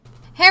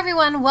Hey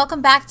everyone,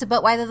 welcome back to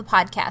But Why Though, the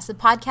podcast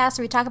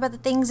where we talk about the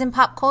things in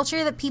pop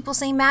culture that people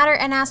say matter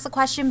and ask the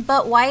question,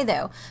 but why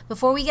though?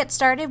 Before we get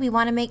started, we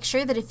want to make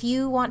sure that if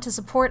you want to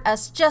support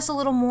us just a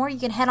little more, you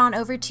can head on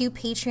over to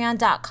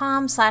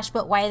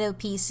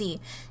patreon.com/butwhythoughpc.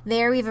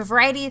 There we have a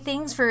variety of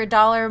things for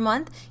 $1 a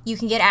month. You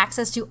can get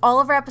access to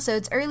all of our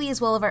episodes early as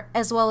well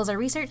as our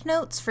research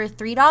notes for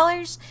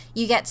 $3.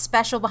 You get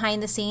special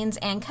behind the scenes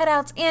and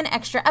cutouts and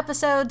extra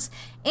episodes.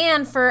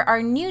 And for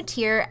our new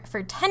tier,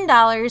 for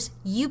 $10,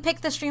 you pick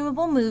the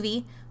streamable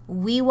movie,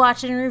 we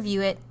watch it and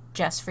review it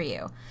just for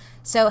you.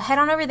 So head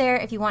on over there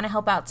if you want to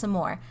help out some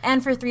more.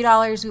 And for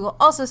 $3, we will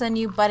also send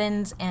you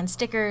buttons and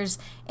stickers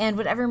and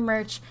whatever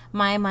merch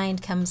my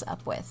mind comes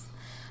up with.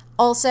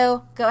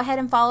 Also, go ahead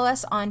and follow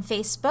us on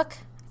Facebook,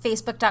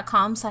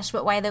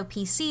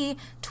 facebook.com/butwhythoughpc,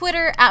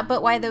 Twitter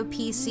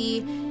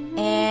 @butwhythoughpc,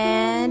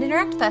 and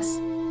interact with us.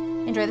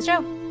 Enjoy the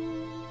show.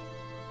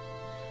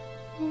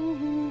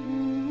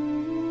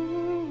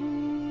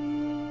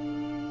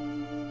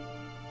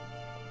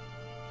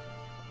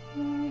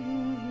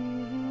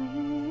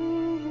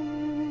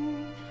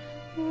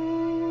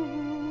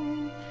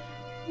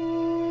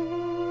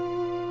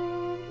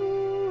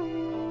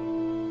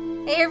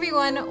 Hey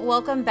everyone,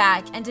 welcome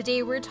back, and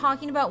today we're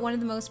talking about one of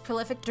the most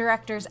prolific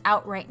directors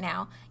out right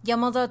now,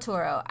 Guillermo del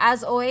Toro.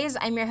 As always,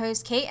 I'm your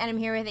host, Kate, and I'm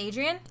here with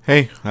Adrian.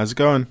 Hey, how's it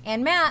going?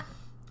 And Matt.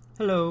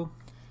 Hello.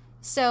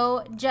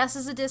 So, just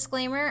as a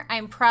disclaimer,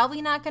 I'm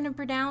probably not going to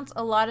pronounce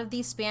a lot of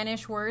these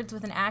Spanish words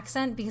with an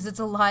accent because it's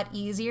a lot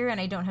easier and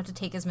I don't have to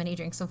take as many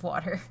drinks of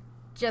water.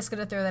 Just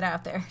going to throw that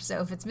out there.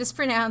 So if it's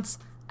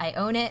mispronounced, I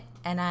own it,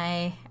 and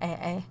I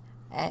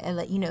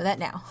let you know that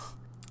now.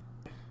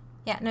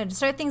 Yeah, no, to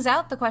start things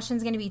out, the question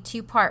is going to be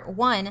two-part.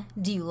 One,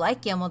 do you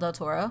like Guillermo del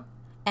Toro?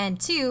 And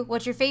two,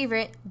 what's your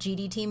favorite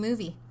GDT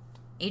movie?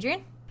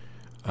 Adrian?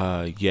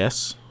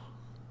 Yes.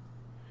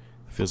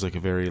 Feels like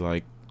a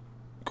very,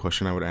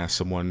 question I would ask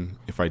someone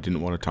if I didn't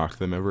want to talk to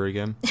them ever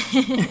again.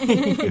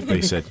 If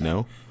they said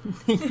no.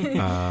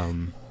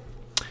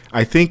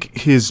 I think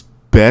his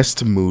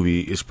best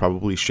movie is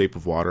probably Shape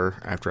of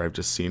Water after I've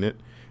just seen it.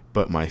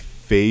 But my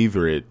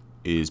favorite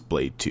is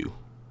Blade 2.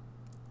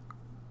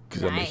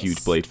 Because I'm a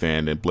huge Blade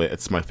fan, and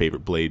it's my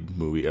favorite Blade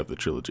movie of the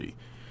trilogy.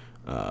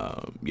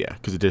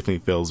 Because it definitely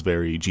feels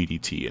very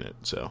GDT in it,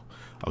 so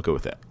I'll go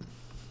with that.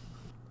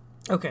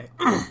 Okay.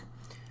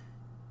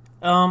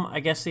 I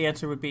guess the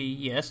answer would be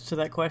yes to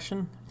that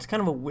question. It's kind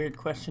of a weird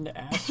question to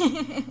ask.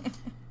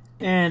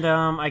 And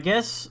I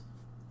guess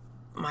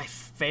my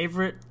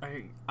favorite,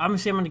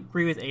 obviously I'm going to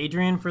agree with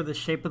Adrian for The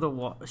Shape of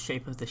Water. The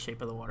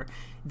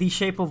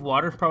Shape of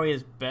Water is probably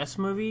his best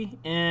movie,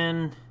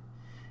 and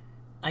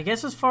I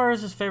guess as far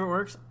as his favorite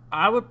works,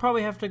 I would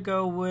probably have to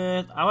go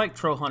with, I like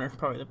Troll Hunter,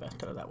 probably the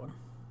best out of that one.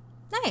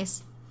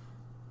 Nice.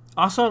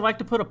 Also, I'd like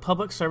to put a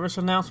public service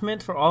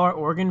announcement for all our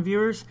Oregon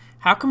viewers.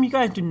 How come you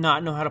guys do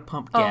not know how to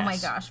pump gas? Oh my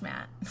gosh,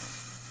 Matt.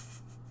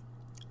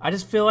 I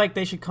just feel like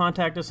they should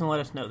contact us and let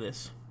us know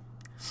this.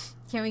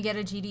 Can we get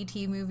a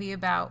GDT movie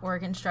about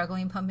Oregon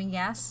struggling pumping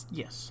gas?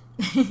 Yes.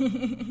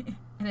 And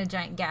a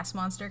giant gas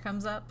monster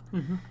comes up?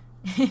 Mm-hmm.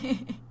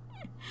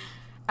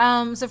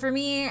 So for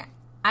me,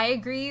 I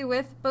agree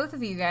with both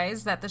of you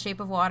guys that The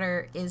Shape of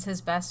Water is his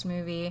best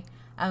movie.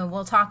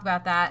 We'll talk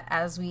about that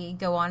as we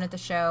go on at the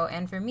show.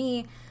 And for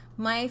me,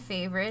 my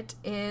favorite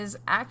is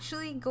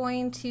actually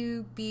going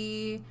to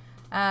be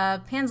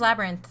Pan's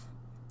Labyrinth,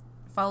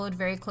 followed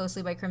very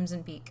closely by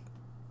Crimson Peak,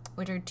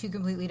 which are two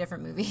completely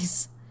different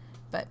movies.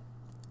 But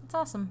it's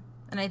awesome.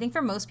 And I think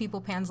for most people,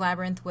 Pan's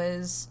Labyrinth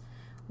was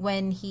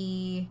when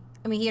he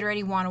had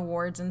already won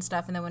awards and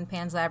stuff. And then when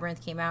Pan's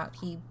Labyrinth came out,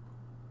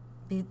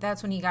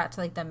 that's when he got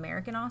to the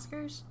American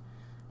Oscars.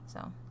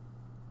 So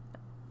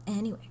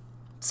anyway,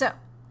 so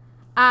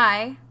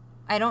I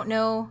don't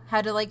know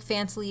how to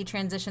fancily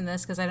transition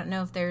this because I don't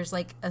know if there's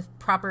a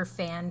proper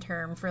fan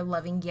term for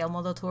loving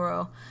Guillermo del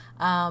Toro,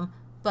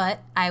 but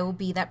I will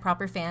be that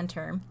proper fan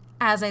term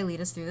as I lead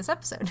us through this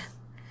episode.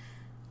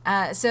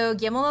 So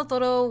Guillermo del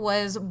Toro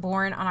was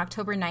born on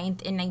October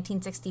 9th in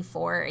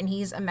 1964, and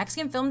he's a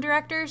Mexican film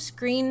director,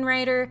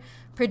 screenwriter,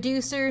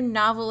 producer,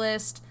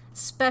 novelist,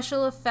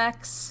 special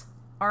effects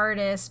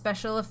artist,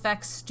 special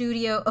effects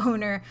studio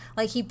owner.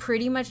 He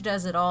pretty much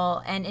does it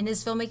all. And in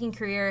his filmmaking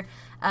career,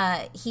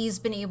 he's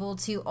been able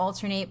to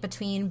alternate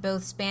between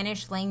both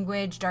Spanish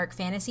language dark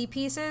fantasy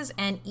pieces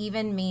and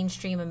even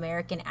mainstream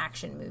American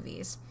action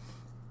movies.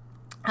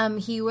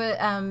 He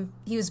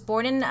was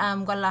born in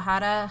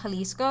Guadalajara,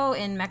 Jalisco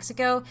in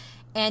Mexico,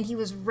 and he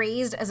was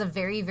raised as a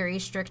very, very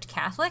strict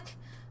Catholic.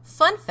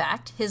 Fun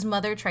fact, his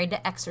mother tried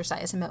to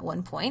exorcise him at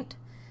one point.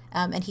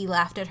 And he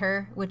laughed at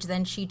her, which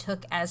then she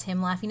took as him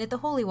laughing at the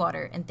holy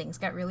water, and things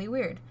got really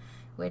weird,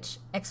 which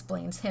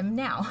explains him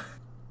now.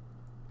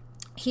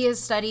 He has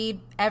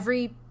studied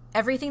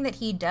everything that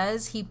he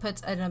does, he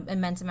puts an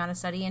immense amount of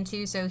study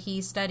into. So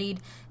he studied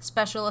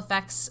special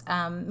effects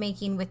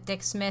making with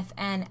Dick Smith,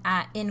 and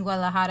in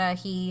Guadalajara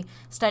he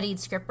studied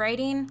script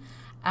writing.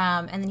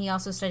 And then he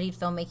also studied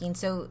filmmaking.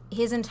 So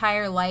his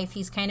entire life,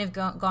 he's kind of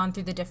gone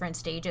through the different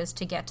stages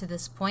to get to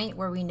this point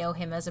where we know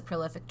him as a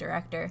prolific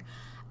director.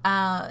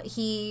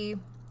 He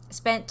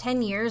spent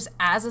 10 years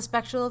as a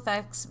special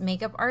effects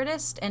makeup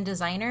artist and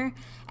designer,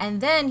 and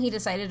then he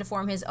decided to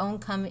form his own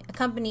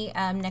company,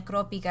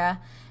 Necropica.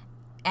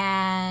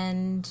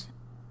 And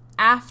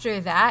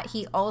after that,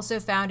 he also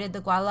founded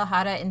the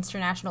Guadalajara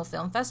International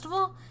Film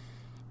Festival.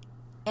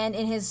 And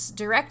in his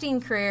directing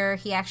career,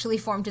 he actually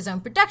formed his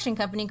own production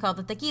company called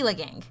the Tequila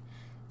Gang.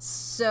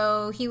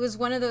 So he was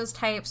one of those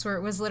types where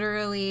it was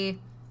literally,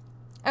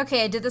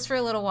 okay, I did this for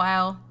a little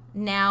while.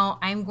 Now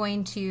I'm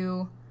going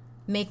to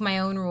make my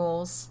own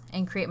rules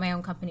and create my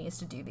own companies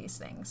to do these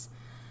things.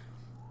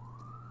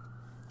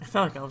 I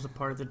felt like I was a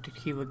part of the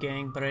Tequila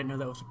Gang, but I didn't know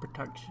that was a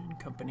production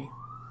company.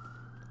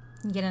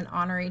 You get an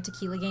honorary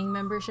Tequila Gang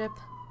membership.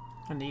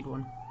 I need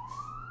one.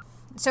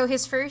 So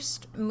his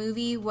first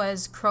movie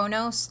was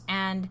Kronos,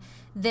 and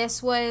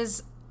this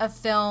was a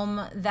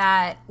film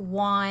that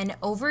won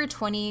over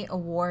 20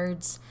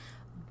 awards.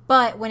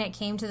 But when it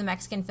came to the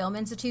Mexican Film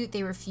Institute,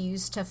 they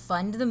refused to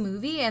fund the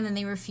movie, and then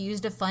they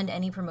refused to fund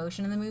any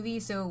promotion of the movie.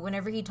 So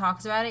whenever he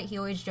talks about it, he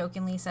always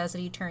jokingly says that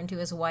he turned to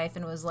his wife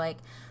and was like,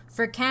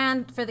 for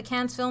the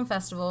Cannes Film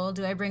Festival,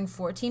 do I bring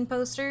 14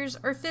 posters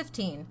or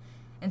 15?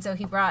 And so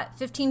he brought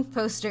 15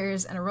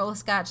 posters and a roll of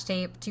Scotch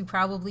tape to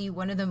probably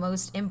one of the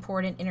most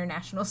important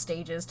international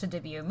stages to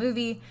debut a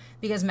movie,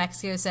 because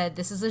Mexico said,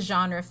 this is a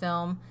genre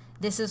film,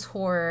 this is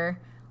horror,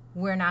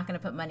 we're not going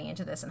to put money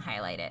into this and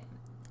highlight it.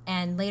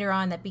 And later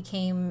on, it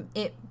became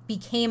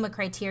a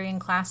Criterion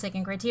Classic,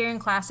 and Criterion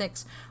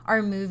Classics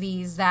are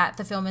movies that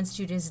the Film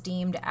Institute is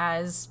deemed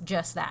as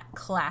just that,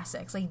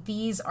 classics. Like,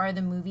 these are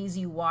the movies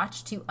you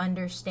watch to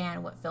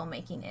understand what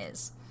filmmaking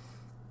is.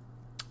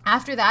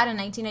 After that, in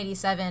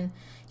 1987,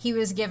 he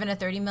was given a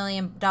 $30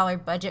 million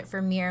budget for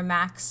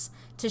Miramax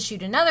to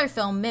shoot another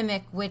film,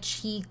 Mimic, which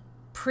he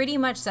pretty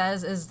much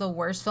says is the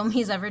worst film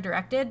he's ever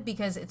directed,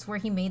 because it's where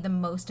he made the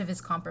most of his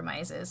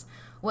compromises.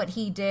 What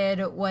he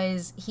did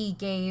was he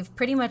gave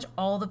pretty much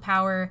all the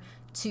power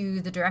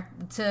to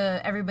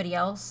everybody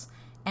else,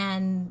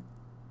 and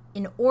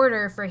in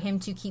order for him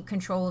to keep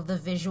control of the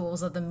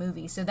visuals of the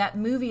movie. So that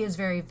movie is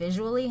very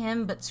visually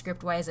him, but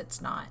script-wise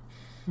it's not.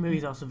 The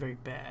movie's also very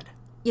bad.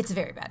 It's a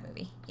very bad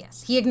movie,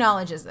 yes. He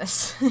acknowledges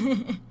this.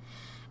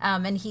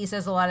 And he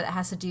says a lot of that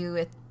has to do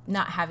with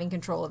not having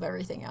control of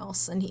everything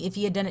else. And if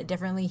he had done it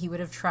differently, he would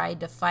have tried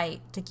to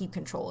fight to keep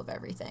control of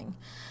everything.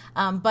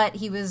 But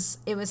it was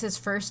his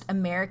first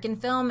American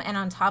film, and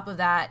on top of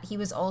that, he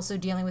was also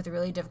dealing with a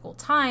really difficult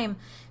time,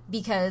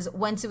 because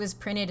once it was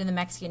printed in the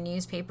Mexican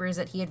newspapers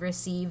that he had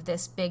received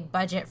this big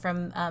budget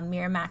from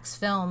Miramax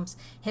Films,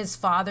 his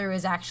father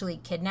was actually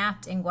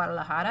kidnapped in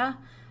Guadalajara.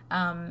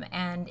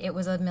 And it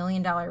was $1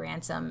 million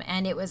ransom.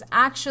 And it was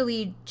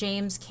actually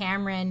James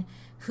Cameron,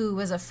 who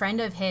was a friend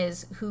of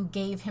his, who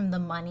gave him the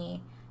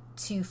money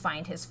to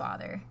find his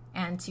father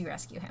and to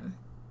rescue him.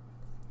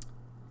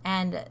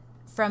 And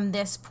from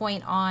this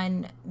point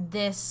on,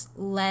 this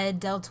led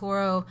Del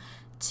Toro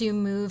to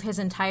move his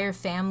entire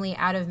family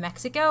out of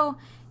Mexico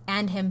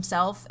and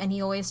himself. And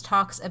he always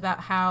talks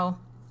about how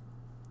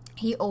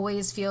he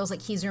always feels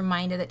like he's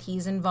reminded that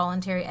he's in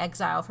voluntary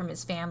exile from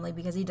his family,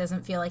 because he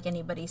doesn't feel like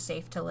anybody's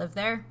safe to live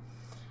there,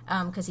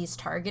 because he's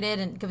targeted,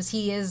 and because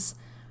he is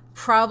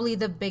probably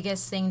the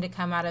biggest thing to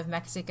come out of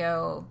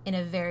Mexico in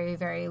a very,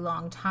 very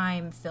long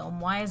time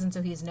film-wise, and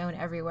so he's known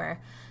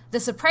everywhere. The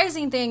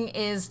surprising thing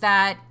is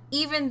that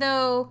even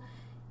though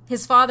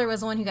his father was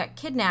the one who got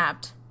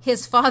kidnapped,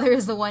 his father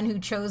is the one who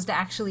chose to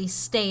actually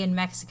stay in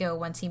Mexico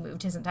once he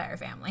moved his entire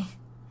family.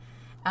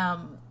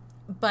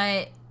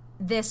 But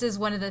this is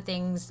one of the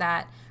things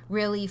that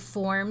really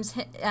forms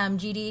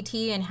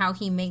GDT and how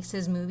he makes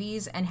his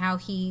movies and how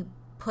he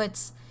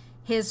puts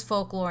his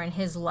folklore and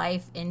his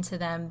life into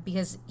them,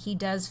 because he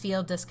does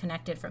feel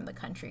disconnected from the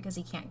country because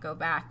he can't go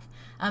back.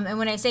 And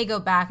when I say go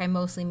back, I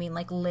mostly mean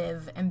like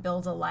live and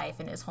build a life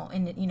in his home,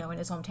 in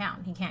his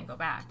hometown. He can't go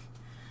back.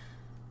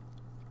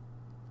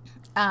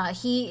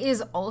 He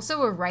is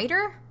also a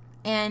writer.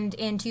 And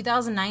in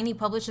 2009, he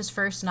published his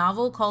first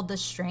novel called The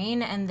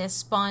Strain, and this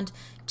spawned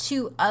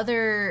two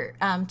other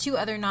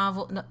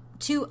novels,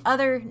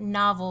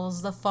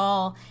 The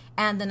Fall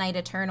and The Night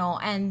Eternal.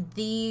 And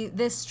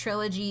this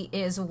trilogy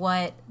is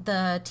what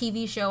the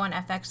TV show on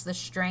FX, The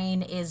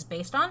Strain, is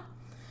based on.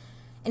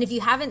 And if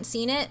you haven't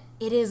seen it,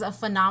 it is a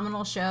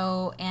phenomenal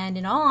show. And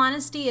in all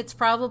honesty, it's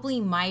probably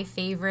my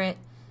favorite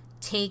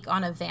take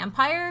on a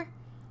vampire.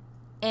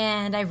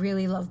 And I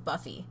really love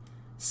Buffy.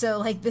 So,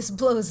 like, this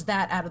blows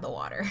that out of the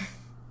water.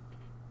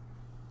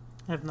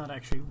 I have not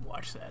actually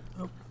watched that.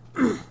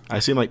 Oh.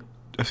 I've seen like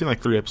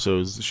 3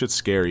 episodes. This shit's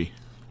scary.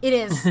 It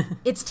is.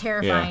 It's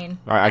terrifying.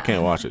 Yeah. I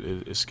can't watch it.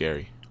 It's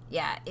scary.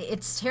 Yeah,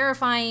 it's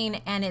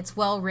terrifying, and it's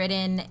well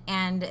written,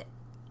 and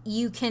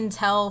you can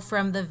tell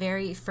from the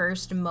very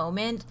first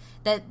moment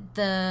that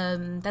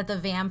the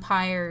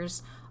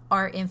vampires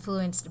are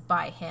influenced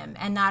by him.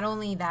 And not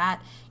only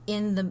that,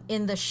 in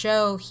the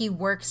show, he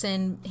works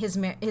in his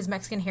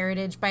Mexican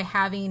heritage by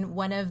having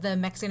one of the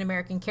Mexican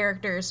American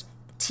characters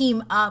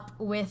team up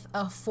with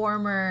a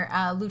former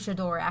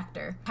luchador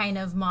actor, kind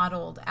of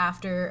modeled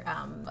after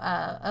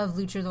of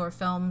luchador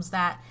films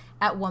that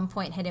at one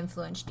point had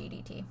influenced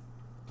DDT.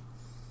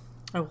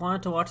 I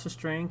wanted to watch The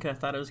Strain because I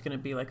thought it was going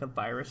to be like a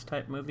virus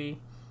type movie,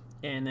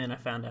 and then I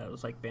found out it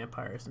was like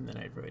vampires, and then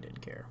I really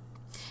didn't care.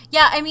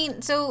 Yeah, I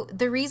mean, so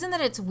the reason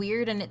that it's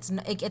weird and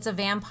it's a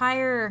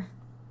vampire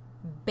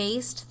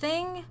based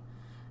thing,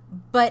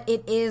 but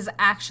it is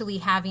actually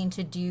having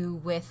to do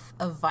with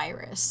a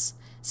virus.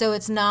 So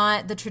it's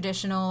not the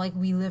traditional, like,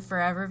 we live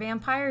forever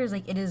vampires.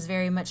 Like, it is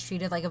very much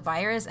treated like a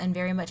virus and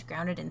very much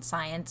grounded in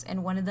science.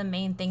 And one of the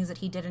main things that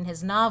he did in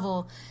his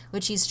novel,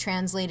 which he's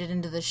translated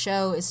into the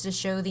show, is to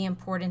show the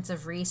importance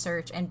of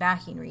research and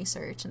backing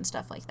research and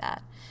stuff like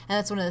that. And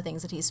that's one of the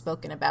things that he's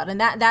spoken about. And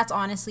that's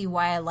honestly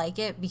why I like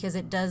it, because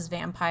it does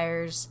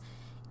vampires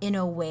in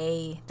a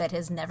way that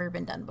has never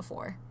been done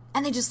before.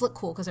 And they just look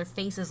cool because their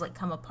faces, like,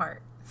 come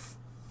apart.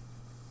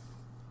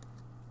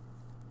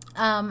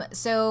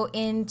 So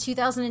in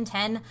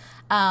 2010,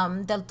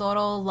 Del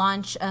Toro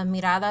launched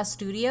Mirada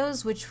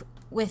Studios, which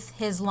with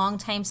his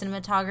longtime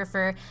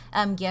cinematographer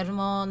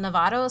Guillermo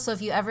Navarro. So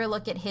if you ever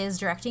look at his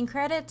directing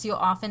credits, you'll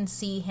often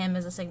see him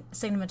as a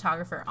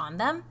cinematographer on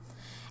them.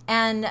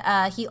 And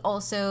he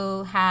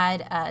also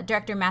had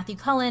director Matthew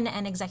Cullen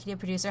and executive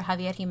producer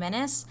Javier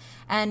Jimenez.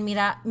 And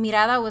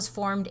Mirada was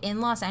formed in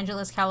Los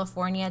Angeles,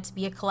 California, to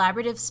be a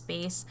collaborative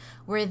space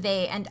where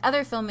they and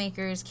other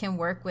filmmakers can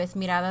work with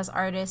Mirada's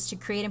artists to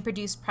create and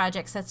produce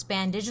projects that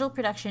span digital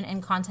production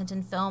and content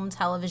in film,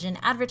 television,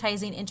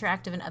 advertising,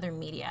 interactive, and other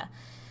media.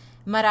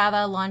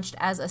 Mirada launched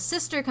as a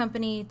sister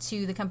company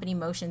to the company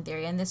Motion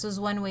Theory, and this was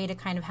one way to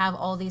kind of have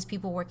all these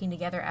people working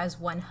together as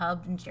one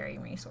hub and sharing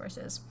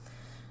resources.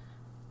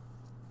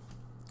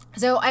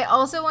 So I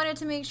also wanted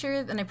to make sure,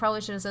 and I probably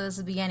should have said this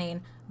at the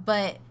beginning,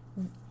 but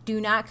do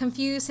not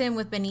confuse him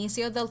with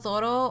Benicio del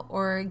Toro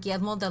or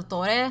Guillermo del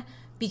Toro,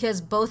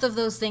 because both of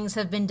those things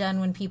have been done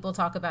when people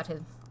talk about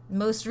him.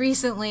 Most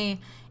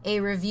recently, a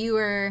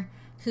reviewer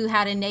who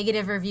had a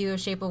negative review of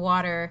Shape of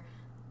Water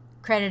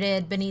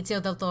credited Benicio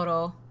del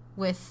Toro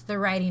with the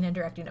writing and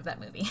directing of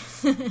that movie.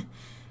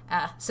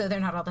 So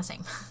they're not all the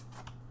same.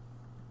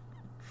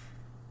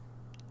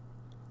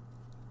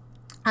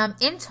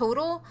 In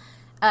total,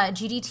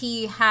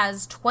 GDT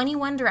has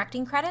 21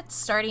 directing credits,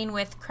 starting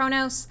with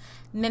Kronos,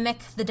 Mimic,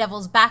 The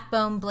Devil's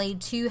Backbone,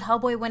 Blade 2,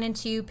 Hellboy 1 and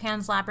 2,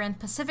 Pan's Labyrinth,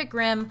 Pacific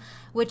Rim,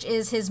 which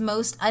is his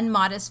most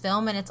unmodest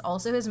film, and it's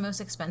also his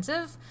most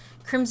expensive,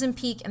 Crimson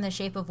Peak, and The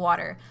Shape of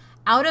Water.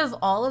 Out of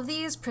all of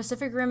these,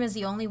 Pacific Rim is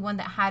the only one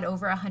that had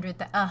over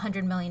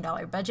 $100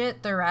 million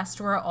budget. The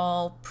rest were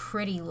all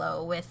pretty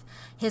low, with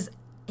his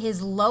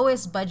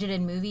lowest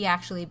budgeted movie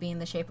actually being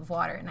The Shape of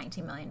Water at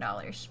 $19 million.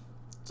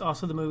 It's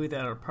also the movie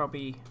that I'll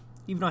probably,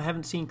 even though I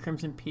haven't seen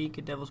Crimson Peak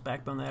and Devil's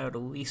Backbone, that I would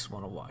at least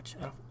want to watch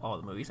out of all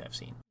the movies I've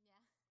seen.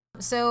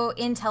 So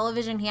in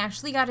television, he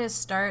actually got his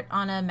start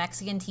on a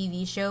Mexican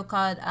TV show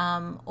called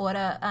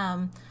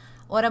Hora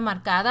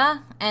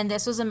Marcada, and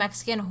this was a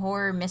Mexican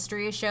horror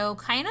mystery show,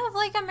 kind of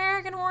like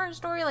American Horror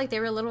Story, like they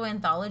were little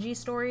anthology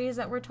stories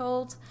that were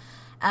told.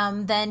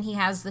 Then he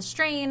has The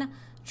Strain,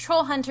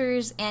 Troll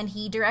Hunters, and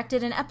he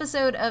directed an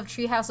episode of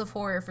Treehouse of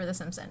Horror for The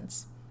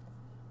Simpsons.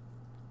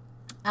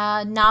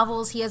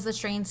 Novels, he has the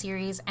Strain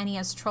series, and he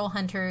has Troll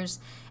Hunters.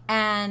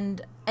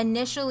 And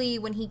initially,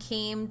 when he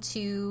came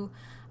to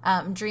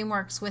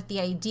DreamWorks with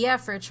the idea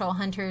for Troll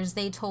Hunters,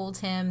 they told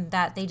him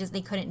that they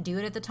couldn't do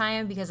it at the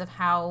time because of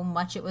how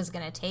much it was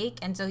going to take.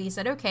 And so he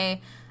said, okay,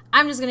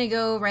 I'm just going to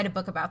go write a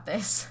book about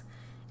this.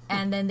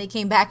 And then they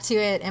came back to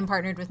it and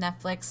partnered with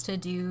Netflix to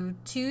do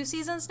 2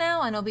 seasons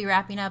now, and it'll be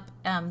wrapping up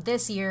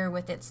this year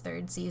with its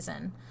 3rd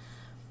season.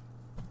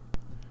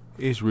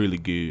 It's really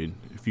good.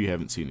 If you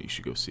haven't seen it, you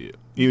should go see it.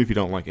 Even if you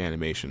don't like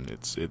animation,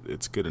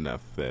 it's good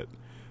enough that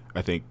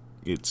I think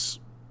it's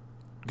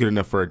good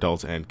enough for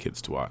adults and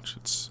kids to watch.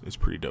 It's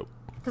pretty dope.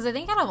 Because I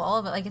think out of all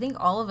of it, like I think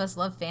all of us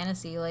love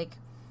fantasy. Like,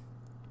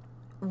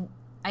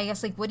 I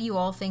guess, like, what do you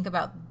all think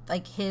about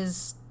like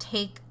his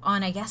take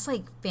on, I guess,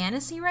 like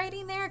fantasy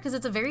writing there? Because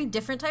it's a very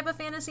different type of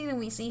fantasy than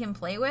we see him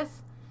play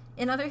with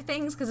in other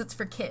things. Because it's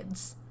for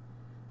kids.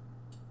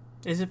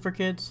 Is it for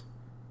kids?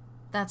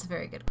 That's a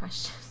very good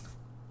question.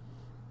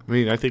 I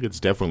mean, I think it's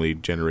definitely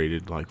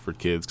generated like for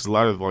kids, because a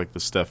lot of like the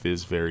stuff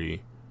is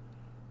very,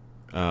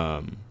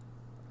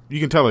 you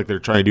can tell like they're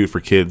trying to do it for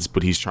kids,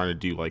 but he's trying to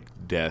do like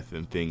death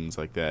and things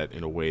like that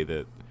in a way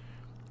that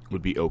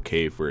would be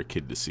okay for a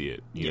kid to see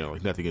it. You know,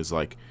 like nothing is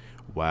like,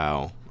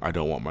 wow, I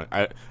don't want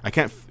I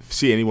can't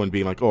see anyone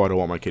being like, oh, I don't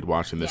want my kid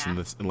watching this,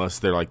 unless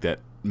they're like that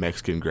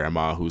Mexican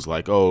grandma who's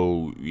like,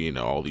 oh, you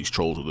know, all these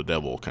trolls are the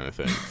devil kind of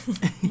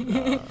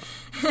thing.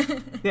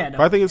 But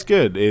I think it's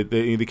good.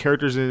 The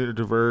characters in it are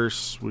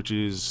diverse, which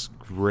is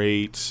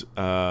great.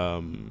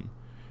 Anton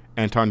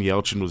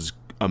Yelchin was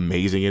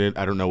amazing in it.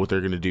 I don't know what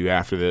they're going to do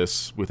after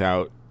this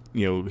without,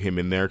 you know, him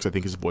in there, because I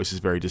think his voice is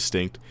very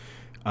distinct.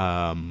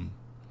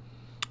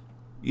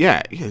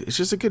 Yeah, it's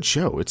just a good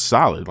show. It's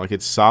solid. Like,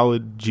 it's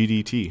solid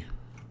GDT.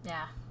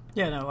 Yeah.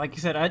 Yeah, no, like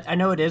you said, I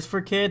know it is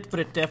for kids, but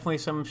it's definitely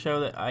some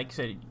show that, like I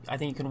said, I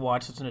think you can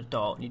watch as an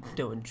adult and you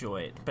still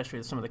enjoy it, especially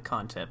with some of the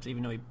concepts,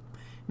 even though he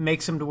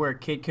makes them to where a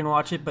kid can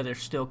watch it, but they're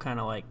still kind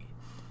of like,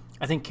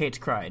 I think Kate's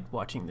cried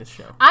watching this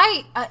show.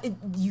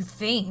 You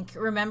think?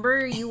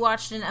 Remember, you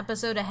watched an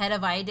episode ahead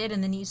of I did,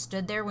 and then you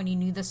stood there when you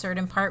knew the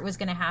certain part was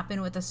going to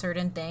happen with a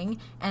certain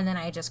thing, and then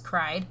I just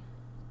cried.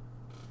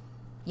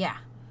 Yeah,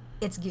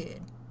 it's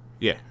good.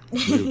 Yeah,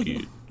 real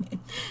good.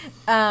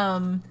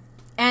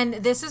 And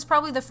this is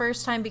probably the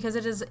first time, because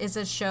it is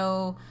a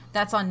show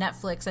that's on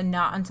Netflix and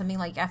not on something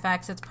like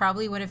FX. It's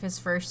probably one of his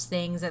first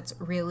things that's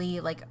really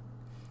like,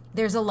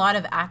 there's a lot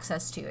of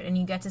access to it, and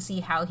you get to see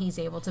how he's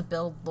able to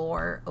build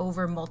lore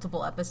over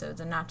multiple episodes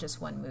and not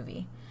just one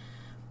movie.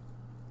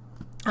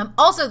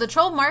 Also, the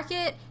troll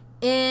market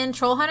in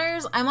Troll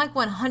Hunters, I'm like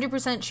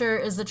 100% sure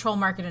is the troll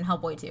market in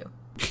Hellboy 2.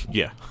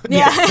 Yeah.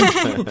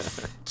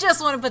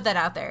 Just want to put that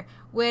out there.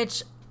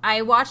 Which,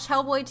 I watched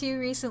Hellboy 2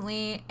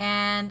 recently,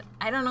 and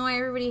I don't know why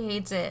everybody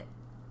hates it.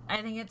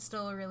 I think it's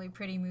still a really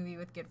pretty movie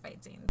with good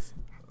fight scenes.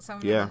 So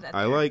yeah,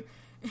 I like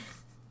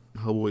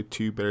Hellboy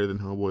 2 better than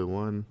Hellboy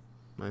 1,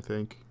 I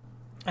think.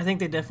 I think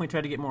they definitely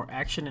tried to get more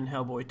action in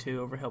Hellboy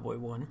 2 over Hellboy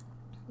 1.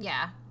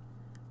 Yeah.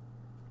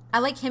 I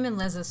like him and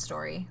Liz's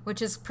story,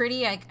 which is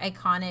pretty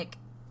iconic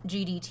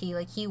GDT.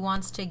 Like, he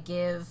wants to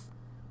give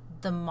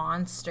the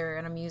monster,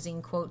 and I'm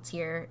using quotes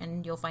here,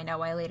 and you'll find out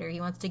why later, he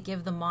wants to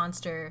give the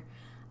monster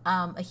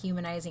a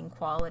humanizing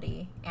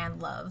quality and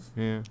love.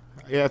 Yeah,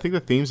 I think the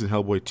themes in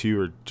Hellboy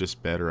 2 are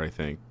just better, I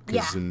think.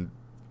 Because yeah. in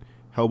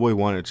Hellboy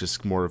 1, it's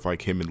just more of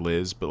like him and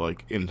Liz, but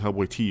like in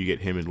Hellboy 2, you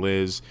get him and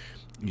Liz,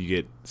 you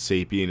get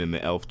Sapien and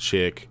the elf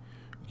chick,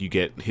 you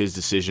get his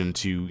decision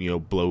to,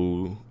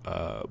 blow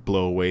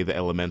away the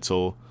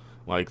elemental.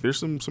 Like, there's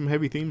some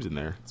heavy themes in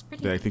there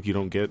that I think you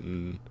don't get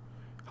in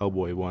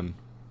Hellboy 1.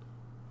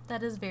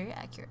 That is very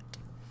accurate.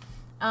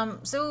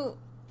 So,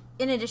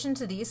 in addition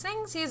to these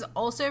things, he is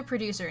also a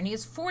producer, and he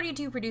has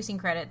 42 producing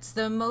credits.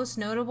 The most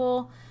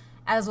notable,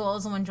 as well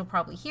as the ones you'll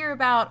probably hear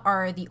about,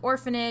 are The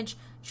Orphanage,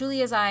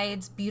 Julia's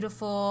Eyes,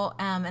 Beautiful,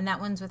 and that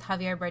one's with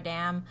Javier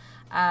Bardem,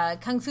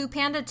 Kung Fu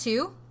Panda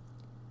 2,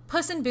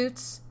 Puss in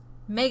Boots,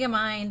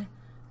 Megamind,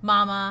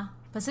 Mama,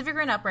 Pacific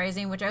Rim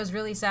Uprising, which I was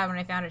really sad when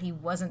I found out he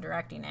wasn't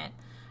directing it,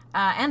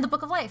 and The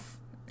Book of Life.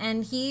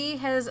 And he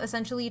has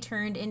essentially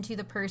turned into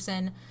the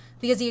person,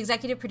 because the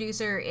executive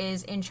producer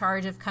is in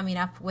charge of coming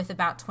up with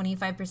about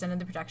 25% of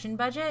the production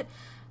budget.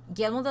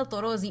 Guillermo del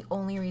Toro is the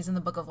only reason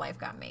The Book of Life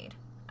got made,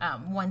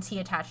 once he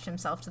attached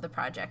himself to the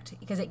project,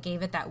 because it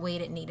gave it that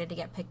weight it needed to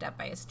get picked up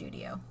by a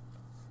studio.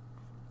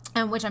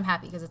 Which I'm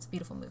happy, because it's a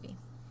beautiful movie.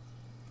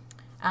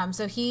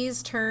 So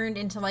he's turned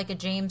into like a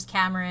James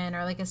Cameron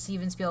or like a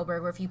Steven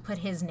Spielberg, where if you put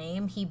his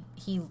name, he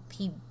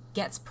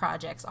gets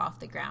projects off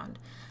the ground.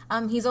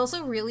 He's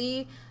also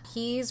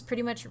he's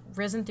pretty much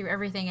risen through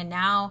everything. And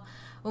now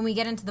when we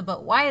get into the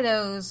but why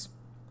those,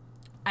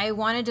 I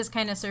want to just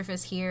kind of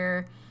surface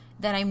here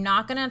that I'm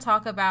not going to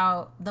talk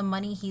about the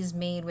money he's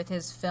made with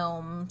his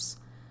films,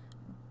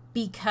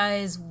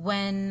 because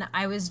when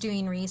I was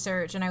doing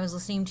research and I was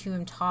listening to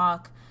him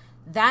talk,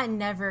 that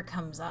never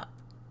comes up.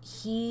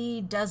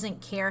 He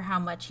doesn't care how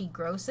much he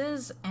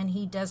grosses, and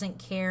he doesn't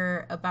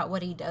care about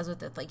what he does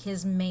with it. Like,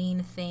 his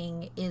main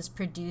thing is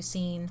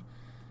producing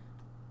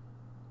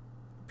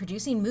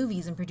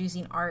movies and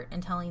producing art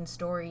and telling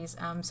stories.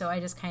 So I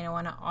just kind of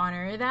want to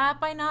honor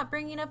that by not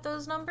bringing up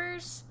those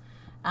numbers.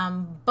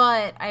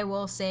 But I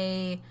will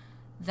say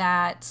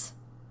that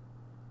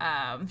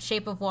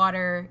Shape of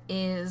Water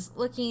is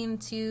looking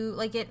to,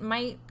 like, it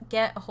might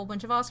get a whole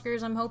bunch of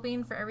Oscars, I'm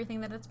hoping, for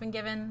everything that it's been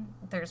given.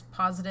 There's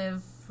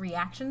positive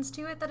reactions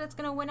to it that it's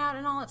going to win out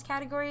in all its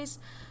categories.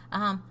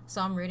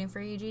 So I'm rooting for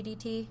you,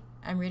 GDT.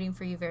 I'm rooting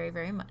for you very,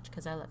 very much,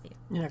 because I love you.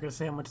 You're not going to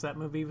say how much that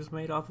movie was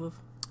made off of?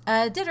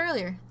 It did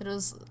earlier. It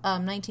was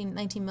 19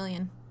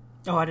 million.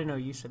 Oh, I didn't know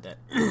you said that.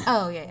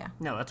 Oh, yeah.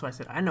 No, that's why I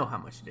said I know how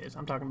much it is.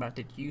 I'm talking about,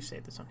 did you say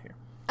this on here?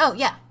 Oh,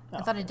 yeah.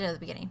 I thought I did at the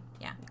beginning.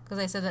 Yeah. Because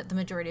I said that the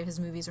majority of his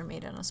movies were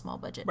made on a small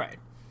budget. Right.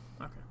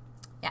 Okay.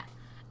 Yeah.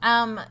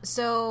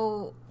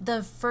 So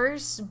the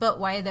first but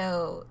why,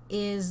 though,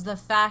 is the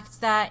fact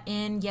that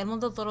in Guillermo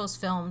del Toro's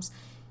films,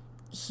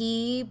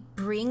 he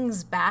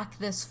brings back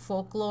this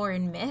folklore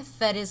and myth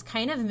that is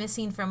kind of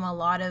missing from a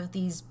lot of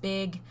these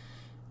big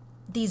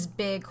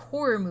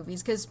horror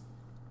movies, because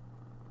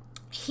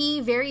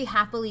he very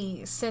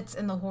happily sits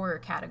in the horror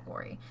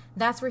category.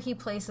 That's where he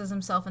places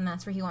himself, and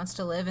that's where he wants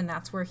to live, and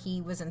that's where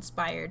he was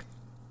inspired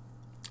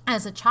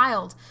as a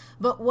child.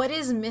 But what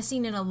is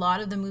missing in a lot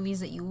of the movies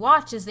that you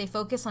watch is they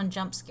focus on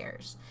jump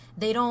scares.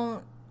 They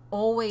don't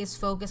always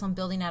focus on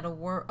building out a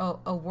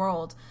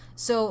world.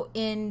 So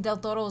in Del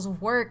Toro's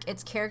work,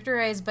 it's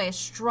characterized by a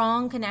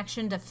strong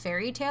connection to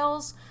fairy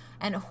tales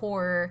and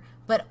horror,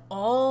 but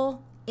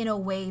all in a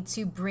way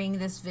to bring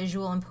this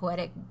visual and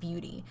poetic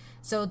beauty.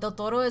 So Del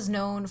Toro is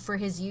known for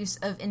his use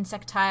of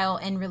insectile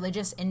and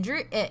religious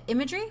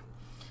imagery,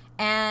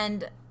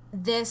 and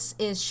this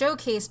is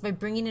showcased by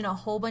bringing in a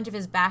whole bunch of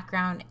his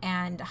background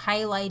and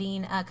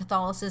highlighting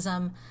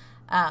Catholicism,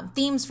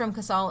 themes from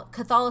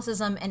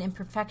Catholicism and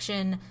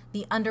imperfection,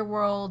 the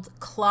underworld,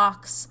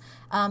 clocks.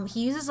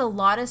 He uses a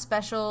lot of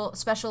special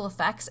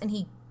effects, and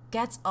he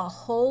gets a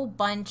whole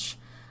bunch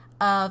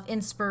of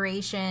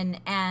inspiration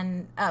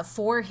and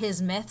for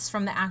his myths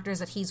from the actors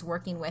that he's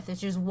working with,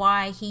 which is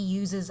why he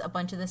uses a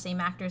bunch of the same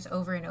actors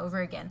over and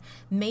over again,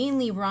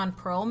 mainly Ron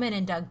Perlman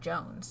and Doug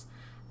Jones.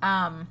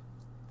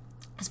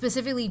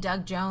 Specifically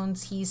Doug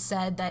Jones, he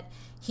said that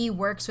he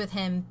works with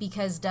him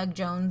because Doug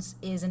Jones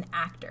is an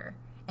actor,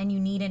 and you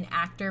need an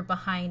actor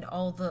behind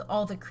all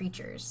the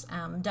creatures.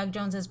 Doug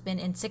Jones has been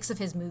in 6 of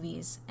his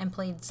movies and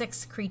played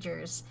 6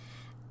 creatures,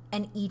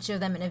 and each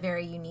of them in a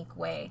very unique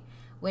way,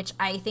 which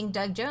I think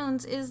Doug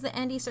Jones is the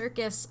Andy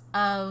Serkis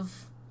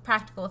of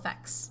practical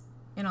effects,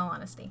 in all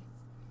honesty.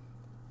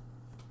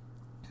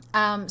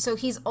 So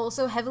he's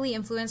also heavily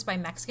influenced by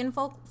Mexican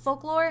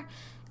folklore.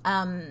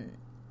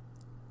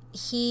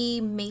 He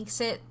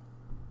makes it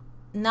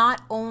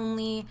not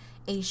only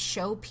a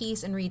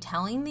showpiece in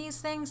retelling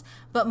these things,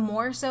 but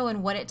more so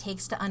in what it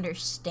takes to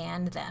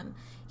understand them.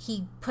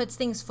 He puts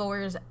things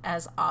forward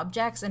as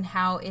objects and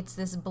how it's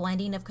this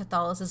blending of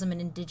Catholicism and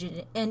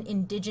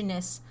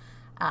indigenous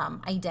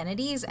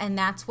identities, and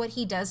that's what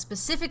he does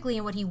specifically,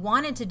 and what he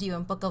wanted to do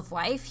in Book of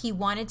Life. He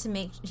wanted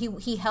to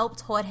he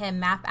helped Jorge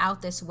map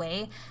out this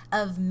way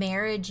of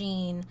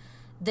marrying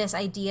this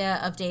idea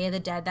of Day of the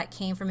Dead that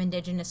came from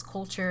indigenous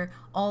culture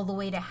all the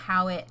way to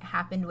how it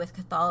happened with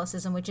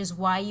Catholicism, which is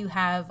why you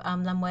have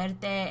La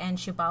Muerte and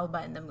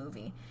Xibalba in the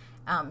movie,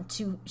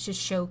 to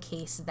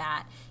showcase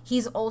that.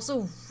 He's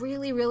also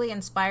really, really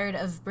inspired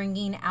of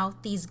bringing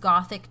out these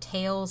Gothic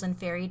tales and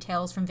fairy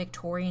tales from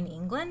Victorian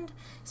England.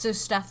 So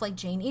stuff like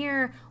Jane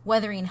Eyre,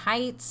 Wuthering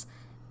Heights.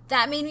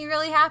 That made me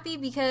really happy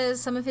because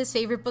some of his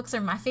favorite books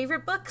are my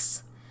favorite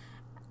books.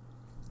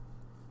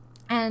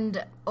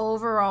 And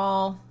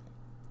overall,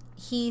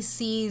 he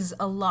sees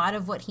a lot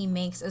of what he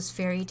makes as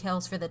fairy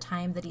tales for the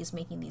time that he's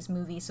making these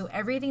movies. So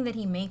everything that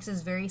he makes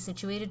is very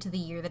situated to the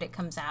year that it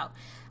comes out.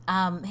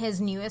 His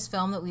newest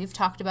film that we've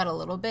talked about a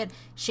little bit,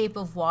 Shape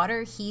of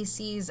Water, he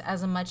sees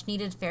as a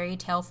much-needed fairy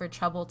tale for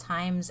troubled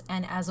times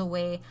and as a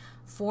way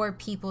for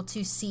people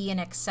to see and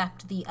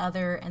accept the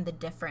other and the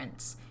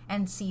difference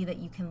and see that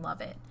you can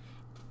love it.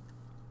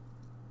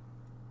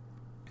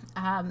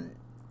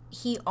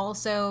 He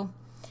also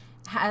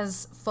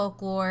has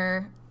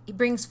folklore. He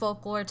brings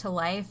folklore to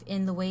life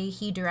in the way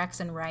he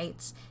directs and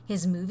writes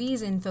his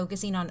movies and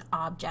focusing on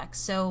objects.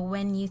 So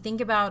when you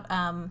think about,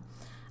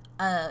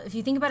 if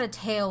you think about a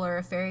tale or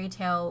a fairy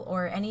tale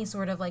or any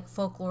sort of like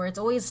folklore, it's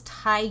always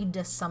tied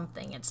to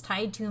something. It's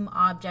tied to an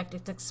object.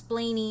 It's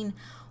explaining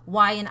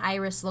why an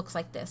iris looks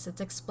like this. It's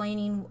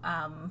explaining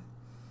a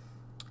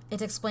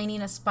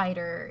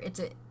spider.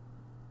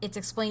 It's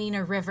explaining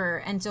a river.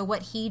 And so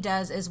what he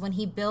does is when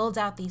he builds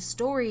out these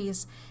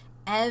stories,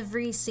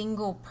 every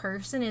single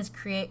person is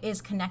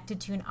connected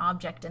to an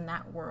object in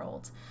that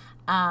world.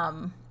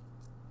 And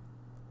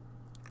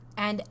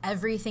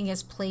everything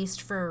is placed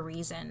for a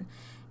reason.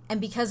 And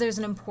because there's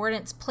an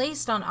importance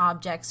placed on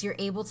objects, you're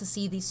able to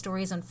see these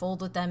stories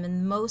unfold with them.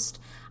 And the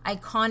most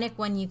iconic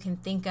one you can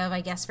think of,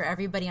 I guess, for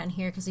everybody on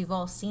here, because we've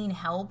all seen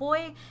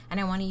Hellboy, and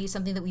I want to use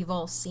something that we've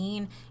all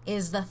seen,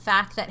 is the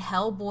fact that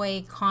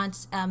Hellboy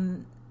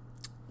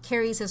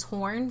carries his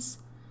horns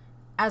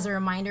as a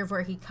reminder of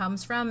where he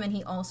comes from, and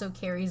he also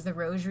carries the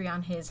rosary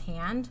on his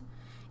hand,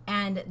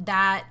 and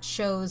that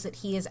shows that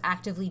he is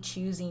actively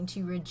choosing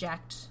to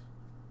reject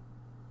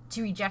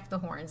the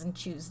horns and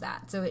choose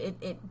that. So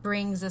it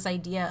brings this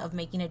idea of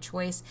making a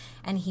choice,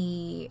 and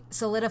he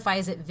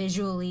solidifies it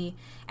visually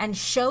and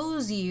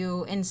shows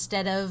you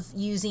instead of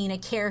using a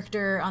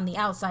character on the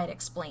outside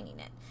explaining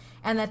it.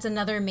 And that's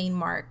another main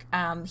mark.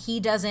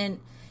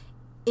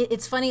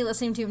 It's funny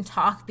listening to him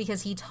talk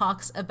because he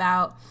talks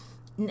about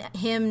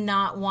him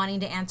not wanting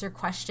to answer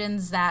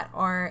questions that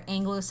are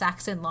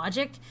Anglo-Saxon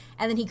logic,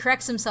 and then he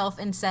corrects himself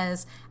and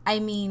says, I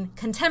mean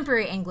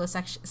contemporary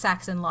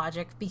Anglo-Saxon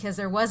logic, because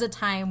there was a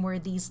time where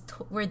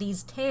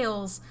these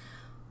tales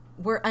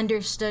were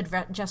understood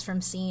just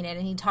from seeing it.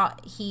 And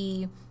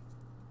he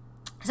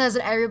says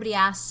that everybody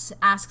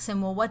asks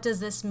him, well, what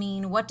does this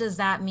mean? What does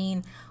that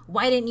mean?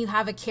 Why didn't you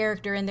have a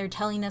character in there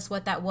telling us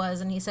what that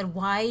was? And he said,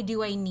 why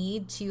do I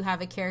need to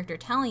have a character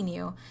telling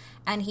you?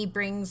 And he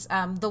brings,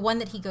 the one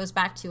that he goes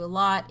back to a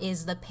lot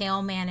is the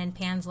pale man in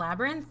Pan's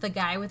Labyrinth, the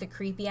guy with the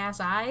creepy ass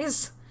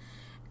eyes.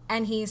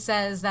 And he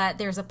says that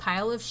there's a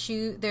pile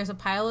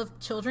of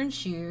children's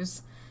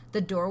shoes.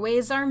 The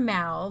doorways are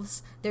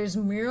mouths. There's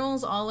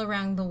murals all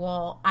around the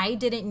wall. I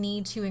didn't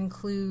need to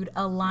include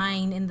a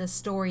line in the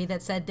story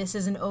that said, this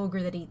is an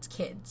ogre that eats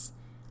kids.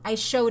 I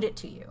showed it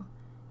to you.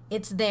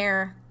 It's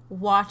there.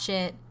 Watch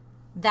it.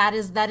 That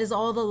is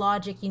all the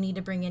logic you need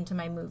to bring into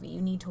my movie.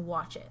 You need to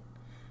watch it.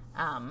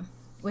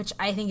 Which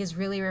I think is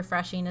really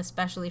refreshing,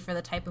 especially for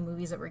the type of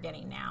movies that we're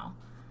getting now.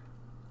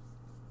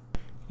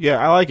 Yeah,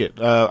 I like it.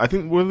 I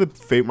think one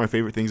of my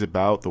favorite things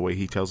about the way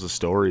he tells his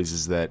stories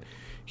is that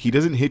he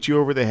doesn't hit you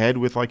over the head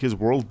with like his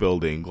world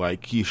building.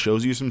 Like he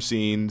shows you some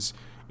scenes.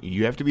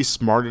 You have to be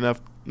smart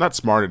enough. Not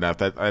smart enough.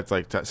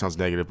 That sounds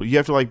negative. But you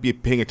have to like be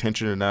paying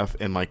attention enough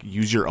and like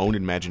use your own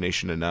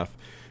imagination enough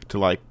to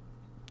like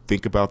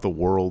think about the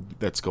world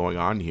that's going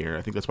on here.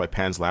 I think that's why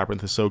Pan's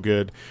Labyrinth is so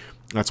good.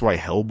 That's why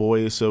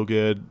Hellboy is so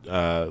good.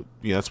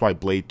 That's why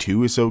Blade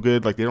 2 is so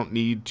good. Like they don't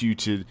need you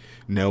to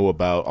know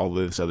about all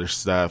this other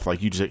stuff.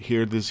 Like you just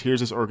here's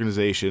this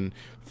organization,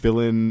 fill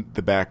in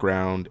the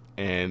background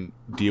and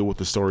deal with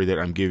the story that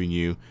I'm giving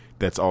you.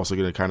 That's also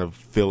going to kind of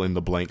fill in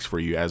the blanks for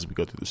you as we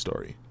go through the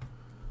story.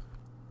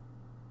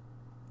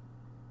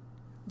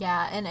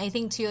 Yeah, and I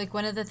think too, like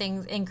one of the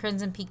things in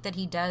Crimson Peak that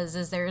he does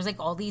is there's like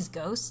all these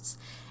ghosts,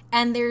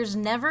 and there's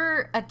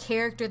never a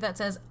character that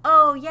says,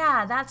 "Oh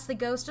yeah, that's the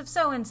ghost of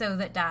so and so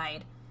that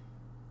died."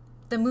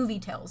 The movie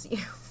tells you,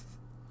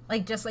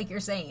 like just like you're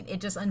saying, it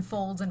just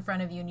unfolds in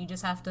front of you, and you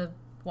just have to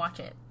watch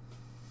it.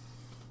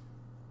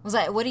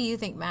 What do you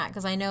think, Matt?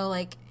 Because I know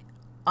like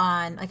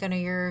on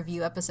your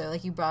review episode,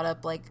 like you brought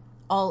up like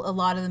a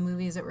lot of the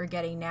movies that we're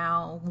getting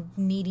now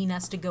needing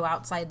us to go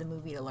outside the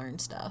movie to learn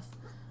stuff.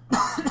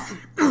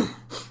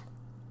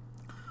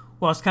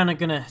 Well, I was kind of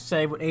going to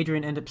say what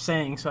Adrian ended up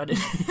saying, so I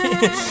didn't.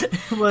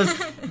 It was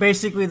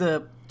basically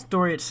the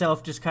story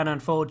itself just kind of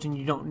unfolds, and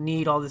you don't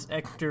need all this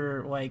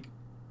extra, like,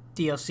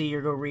 DLC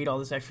or go read all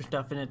this extra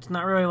stuff. And it's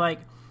not really, like,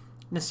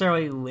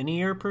 necessarily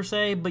linear, per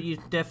se, but you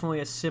definitely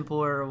a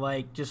simpler,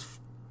 like, just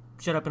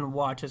shut up and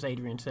watch, as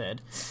Adrian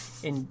said.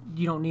 And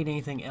you don't need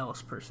anything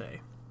else, per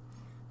se.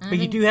 But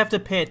you do have to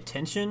pay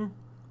attention,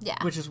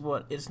 which is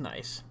what is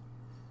nice.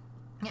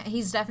 Yeah,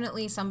 he's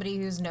definitely somebody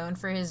who's known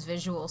for his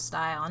visual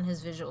style and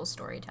his visual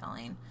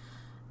storytelling.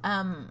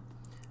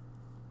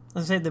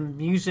 Let's say the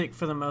music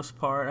for the most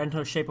part. I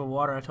know Shape of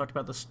Water, I talked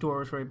about the score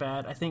was really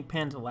bad. I think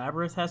Pan's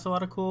Labyrinth has a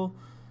lot of cool,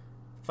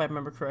 if I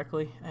remember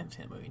correctly. I haven't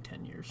seen that movie in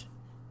 10 years.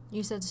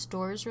 You said the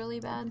store is really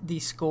bad? The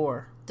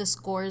score. The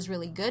score is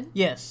really good?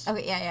 Yes.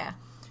 Okay, yeah.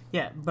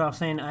 Yeah, but I was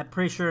saying, I'm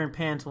pretty sure in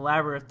Pan's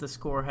Labyrinth, the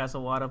score has a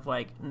lot of,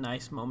 like,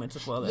 nice moments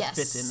as well that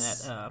fit in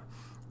that,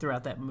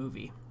 throughout that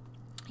movie.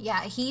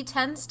 Yeah, he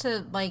tends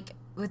to, like,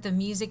 with the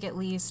music at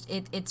least,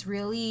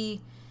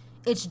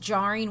 it's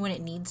jarring when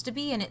it needs to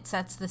be, and it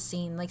sets the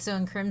scene. Like, so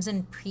in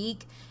Crimson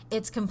Peak,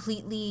 it's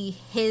completely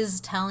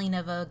his telling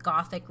of a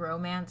gothic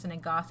romance and a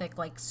gothic,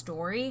 like,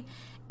 story,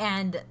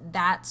 and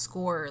that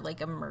score, like,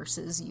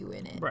 immerses you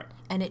in it. Right.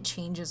 And it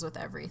changes with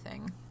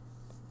everything.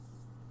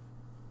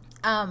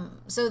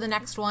 So the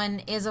next one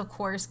is, of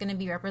course, going to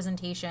be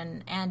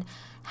representation, and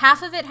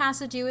half of it has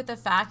to do with the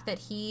fact that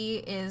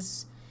he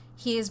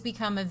has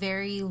become a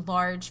very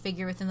large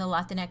figure within the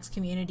Latinx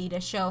community to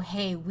show,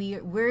 hey,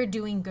 we're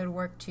doing good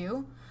work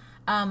too.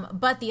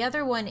 But the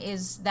other one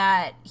is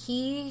that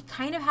he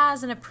kind of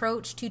has an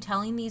approach to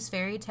telling these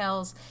fairy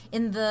tales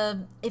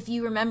if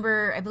you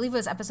remember, I believe it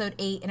was episode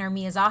 8 in our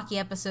Miyazaki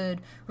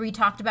episode, where he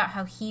talked about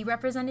how he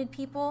represented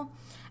people.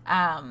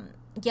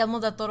 Guillermo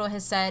del Toro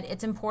has said,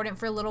 it's important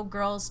for little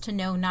girls to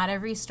know not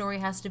every story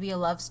has to be a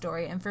love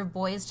story, and for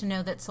boys to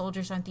know that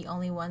soldiers aren't the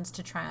only ones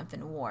to triumph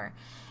in war.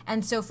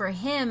 And so for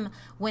him,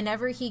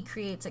 whenever he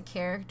creates a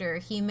character,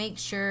 he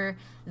makes sure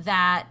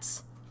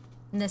that,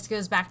 and this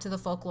goes back to the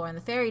folklore and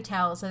the fairy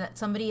tales, so that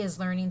somebody is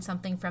learning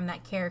something from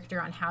that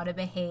character on how to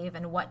behave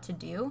and what to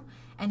do.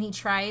 And he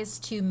tries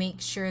to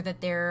make sure that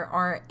there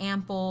are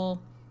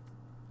ample,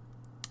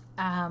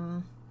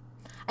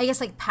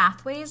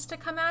 pathways to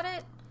come at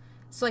it.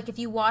 So, like, if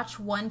you watch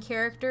one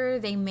character,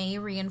 they may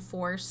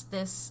reinforce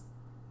this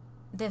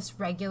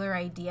regular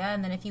idea,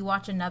 and then if you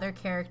watch another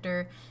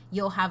character,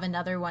 you'll have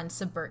another one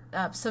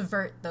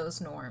subvert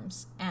those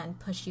norms and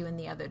push you in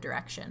the other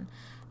direction.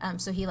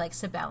 So he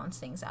likes to balance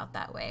things out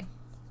that way.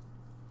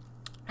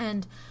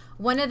 And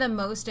one of the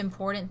most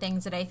important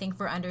things that I think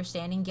for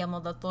understanding Guillermo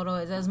del Toro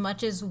is, as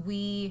much as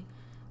we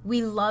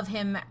love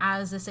him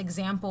as this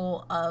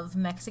example of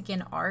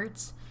Mexican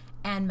art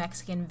and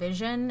Mexican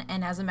vision,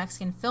 and as a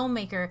Mexican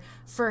filmmaker,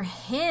 for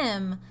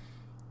him,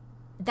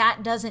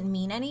 that doesn't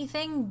mean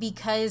anything,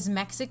 because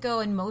Mexico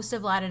and most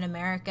of Latin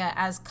America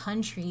as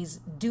countries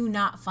do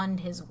not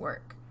fund his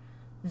work.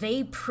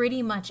 They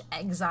pretty much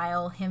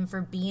exile him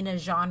for being a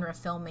genre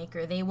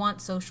filmmaker. They want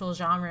social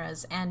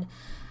genres, and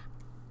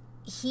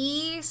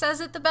he says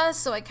it the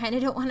best, so I kind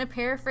of don't want to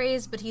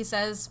paraphrase, but he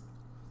says,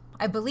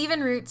 I believe in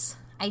roots.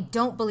 I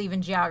don't believe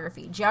in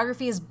geography.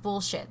 Geography is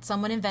bullshit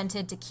someone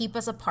invented to keep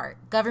us apart.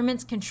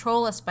 Governments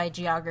control us by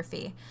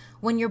geography.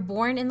 When you're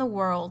born in the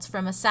world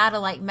from a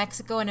satellite,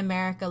 Mexico and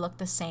America look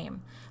the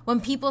same. When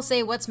people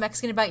say, what's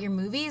Mexican about your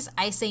movies?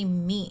 I say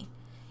me.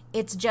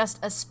 It's just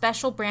a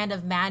special brand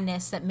of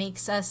madness that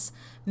makes us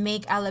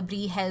make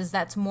alebrijes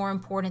that's more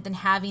important than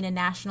having a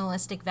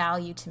nationalistic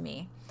value to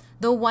me.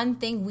 The one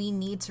thing we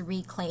need to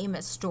reclaim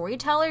as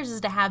storytellers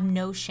is to have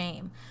no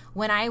shame.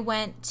 When I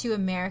went to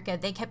America,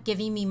 they kept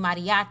giving me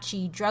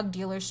mariachi, drug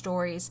dealer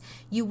stories.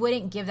 You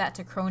wouldn't give that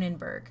to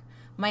Cronenberg.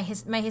 my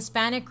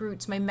Hispanic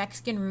roots, my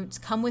Mexican roots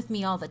come with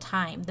me all the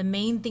time. The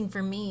main thing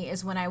for me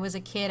is when I was a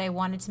kid, I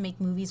wanted to make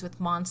movies with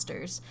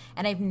monsters,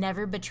 and I've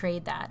never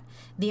betrayed that.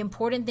 The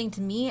important thing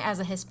to me as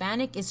a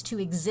Hispanic is to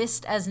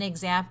exist as an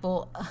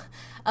example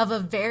of a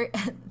very,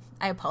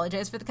 I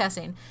apologize for the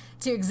cussing,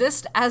 to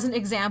exist as an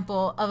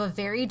example of a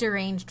very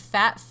deranged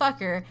fat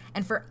fucker,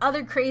 and for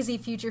other crazy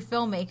future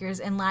filmmakers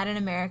in Latin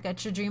America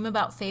to dream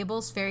about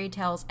fables, fairy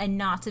tales, and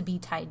not to be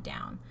tied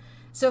down.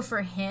 So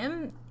for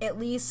him, at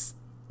least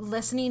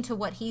listening to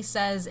what he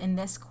says in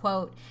this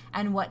quote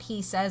and what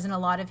he says in a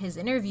lot of his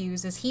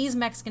interviews is he's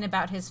Mexican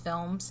about his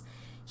films.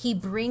 He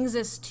brings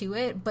us to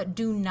it, but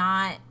do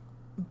not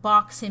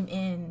box him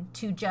in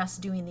to just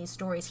doing these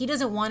stories. He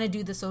doesn't want to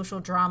do the social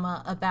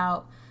drama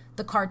about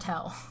the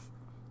cartel.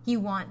 He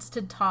wants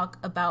to talk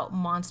about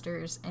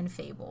monsters and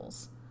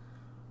fables.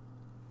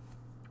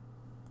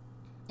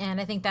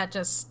 And I think that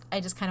I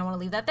just kind of want to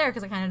leave that there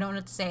because I kind of don't know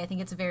what to say. I think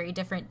it's a very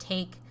different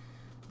take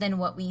than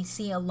what we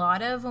see a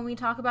lot of when we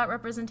talk about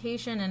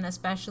representation, and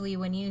especially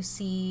when you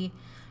see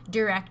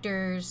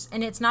directors,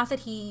 and it's not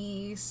that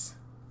I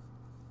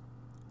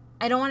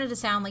don't want it to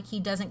sound like he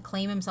doesn't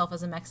claim himself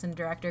as a Mexican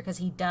director, because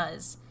he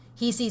does.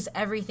 He sees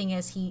everything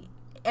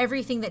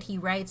that he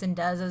writes and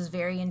does as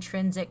very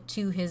intrinsic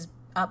to his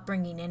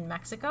upbringing in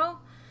Mexico,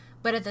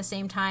 but at the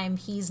same time,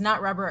 he's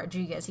not Robert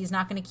Rodriguez. He's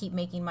not going to keep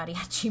making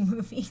mariachi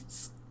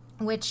movies,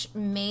 which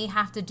may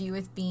have to do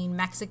with being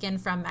Mexican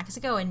from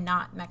Mexico and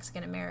not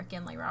Mexican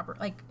American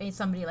like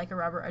somebody like a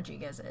Robert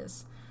Rodriguez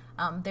is.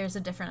 There's a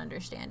different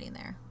understanding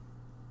there.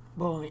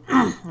 Well,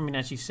 I mean,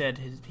 as you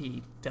said,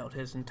 he felt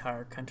his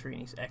entire country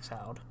and he's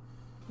exiled.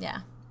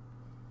 Yeah.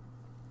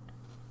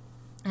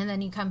 And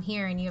then you come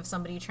here and you have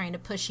somebody trying to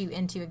push you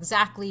into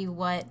exactly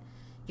what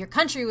your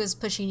country was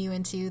pushing you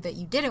into that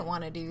you didn't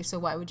want to do, so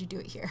why would you do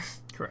it here?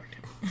 Correct.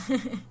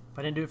 If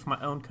I didn't do it for my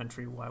own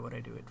country, why would I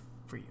do it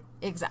for you?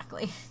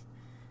 Exactly.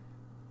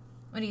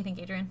 What do you think,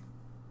 Adrian?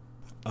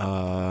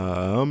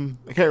 I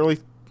can't really,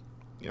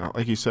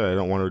 like you said, I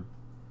don't want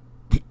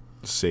to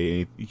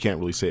say you can't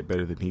really say it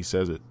better than he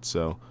says it,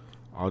 so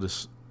I'll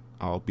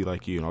be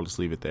like you and I'll just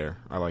leave it there.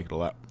 I like it a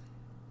lot.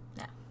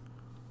 Yeah.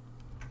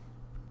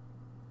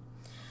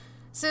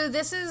 So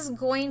this is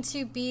going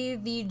to be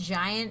the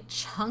giant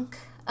chunk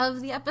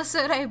of the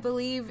episode, I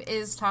believe,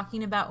 is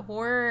talking about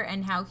horror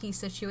and how he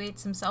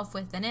situates himself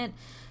within it.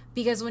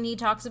 Because when he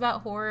talks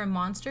about horror and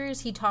monsters,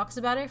 he talks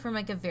about it from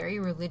like a very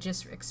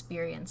religious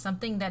experience,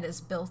 something that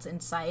is built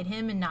inside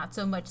him and not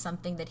so much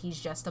something that he's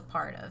just a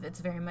part of.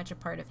 It's very much a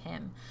part of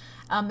him.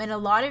 And a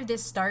lot of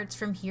this starts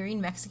from hearing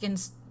Mexican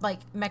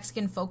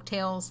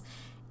folktales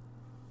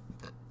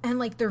and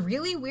like the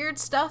really weird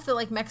stuff that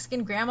like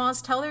Mexican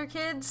grandmas tell their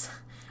kids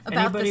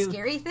about the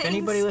scary things.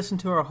 Anybody listen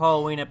to our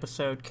Halloween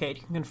episode,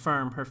 Kate can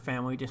confirm her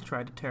family just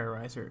tried to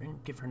terrorize her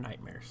and give her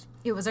nightmares.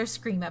 It was our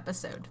Scream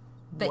episode.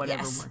 But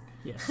whatever yes. One.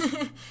 Yes.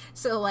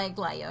 So like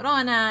La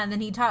Llorona, and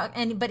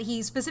then but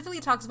he specifically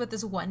talks about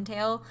this one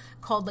tale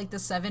called like the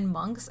Seven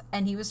Monks,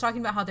 and he was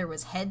talking about how there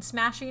was head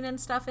smashing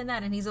and stuff in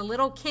that, and he's a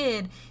little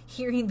kid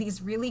hearing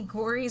these really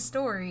gory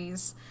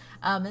stories,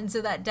 and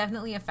so that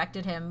definitely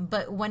affected him.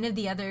 But one of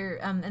the other,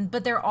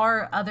 but there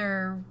are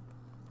other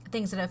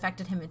things that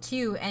affected him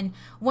too, and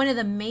one of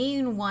the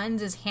main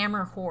ones is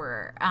Hammer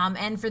horror.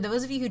 And for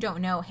those of you who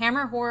don't know,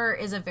 Hammer horror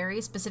is a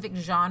very specific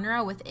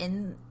genre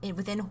within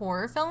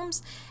horror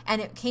films, and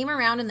it came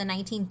around in the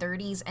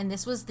 1930s, and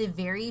this was the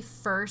very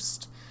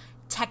first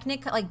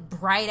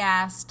bright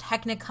ass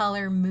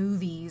Technicolor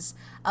movies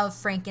of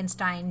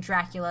Frankenstein,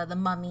 Dracula, the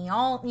Mummy,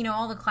 all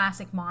the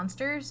classic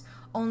monsters,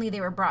 only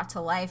they were brought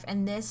to life.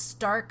 And this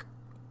stark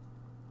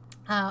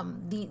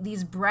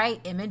these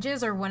bright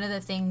images are one of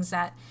the things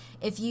that,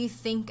 if you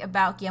think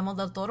about Guillermo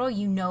del Toro,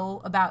 you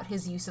know about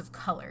his use of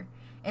color.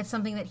 It's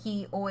something that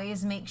he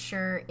always makes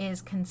sure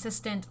is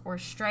consistent or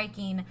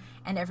striking,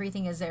 and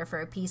everything is there for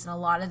a piece, and a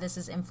lot of this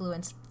is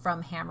influenced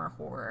from Hammer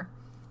horror.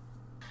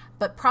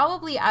 But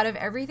probably out of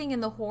everything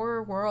in the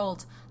horror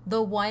world,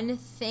 the one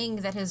thing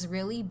that has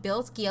really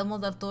built Guillermo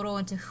del Toro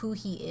into who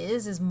he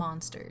is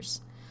monsters.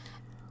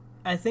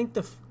 I think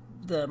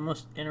the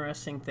most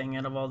interesting thing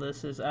out of all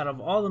this is, out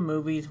of all the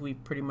movies we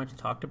pretty much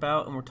talked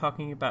about, and we're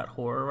talking about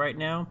horror right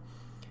now,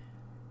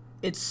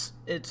 it's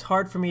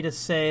hard for me to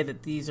say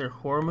that these are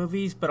horror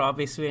movies, but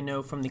obviously I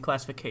know from the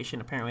classification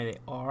apparently they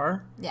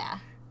are. Yeah.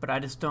 But I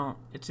just don't,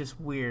 it's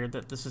just weird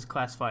that this is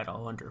classified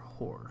all under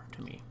horror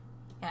to me.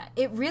 Yeah,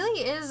 it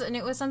really is, and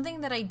it was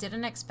something that I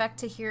didn't expect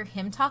to hear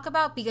him talk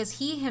about, because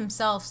he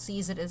himself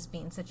sees it as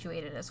being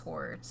situated as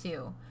horror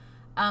too.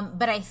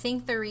 But I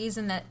think the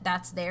reason that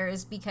that's there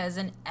is because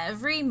in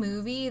every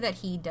movie that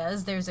he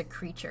does, there's a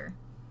creature.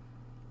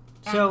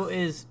 So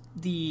is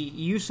the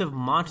use of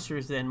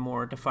monsters then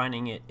more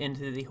defining it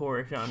into the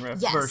horror genre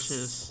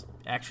versus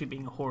actually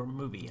being a horror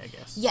movie, I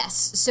guess? Yes.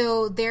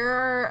 So there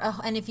are,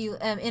 and if you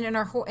in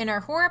our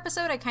horror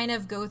episode, I kind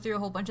of go through a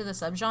whole bunch of the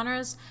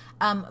subgenres.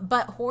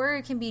 But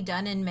horror can be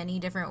done in many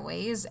different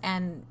ways,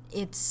 and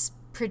it's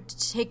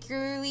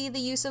particularly the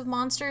use of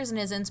monsters and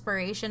his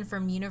inspiration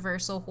from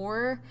Universal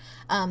horror,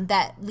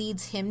 that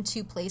leads him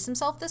to place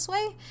himself this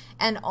way,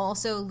 and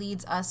also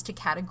leads us to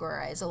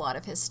categorize a lot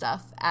of his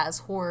stuff as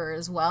horror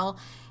as well.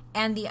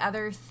 And the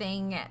other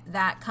thing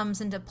that comes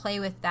into play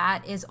with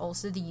that is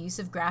also the use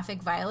of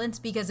graphic violence,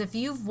 because if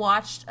you've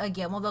watched a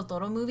Guillermo del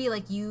Toro movie,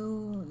 like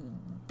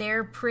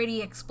they're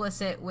pretty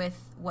explicit with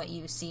what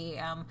you see.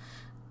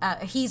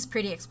 He's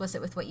pretty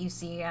explicit with what you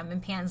see. In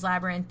Pan's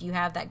Labyrinth, you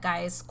have that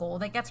guy's skull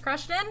that gets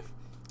crushed in,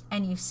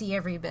 and you see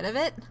every bit of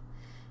it.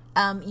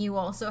 You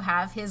also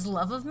have his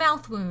love of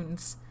mouth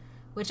wounds,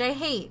 which I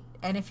hate.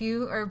 And if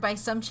you are by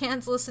some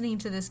chance listening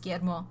to this,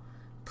 Guillermo,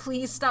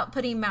 please stop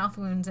putting mouth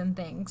wounds in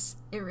things.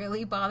 It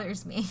really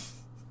bothers me.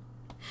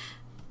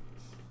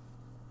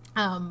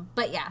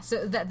 But yeah,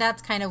 so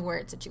that's kind of where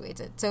it situates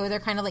it. So they're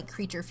kind of like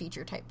creature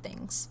feature type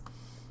things.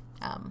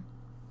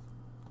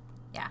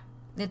 Yeah,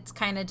 it's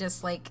kind of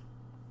just like,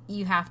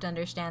 you have to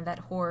understand that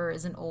horror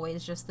isn't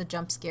always just the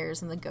jump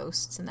scares and the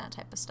ghosts and that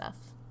type of stuff.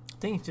 I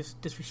think it's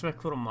just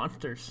disrespectful to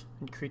monsters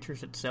and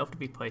creatures itself to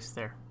be placed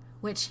there.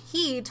 Which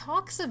he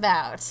talks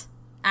about,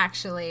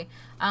 actually.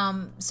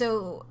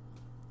 So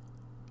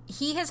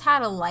he has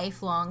had a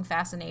lifelong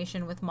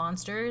fascination with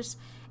monsters,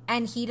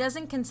 and he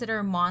doesn't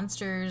consider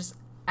monsters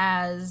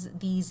as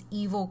these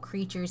evil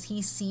creatures.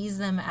 He sees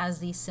them as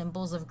these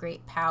symbols of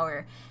great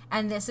power.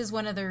 And this is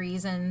one of the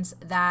reasons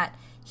that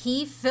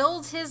he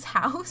filled his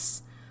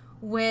house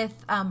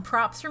with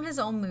props from his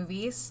own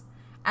movies,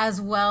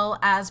 as well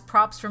as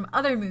props from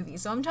other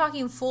movies. So I'm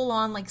talking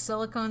full-on like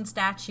silicone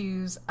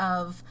statues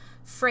of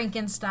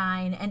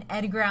Frankenstein and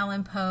Edgar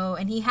Allan Poe,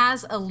 and he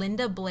has a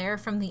Linda Blair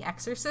from The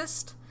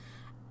Exorcist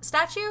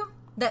statue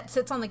that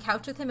sits on the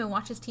couch with him and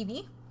watches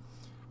TV.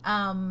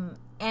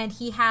 And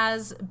he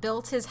has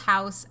built his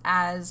house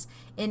as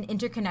an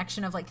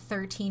interconnection of like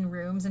 13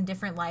 rooms and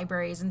different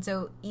libraries. And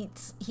so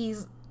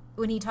he's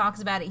when he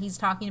talks about it, he's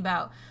talking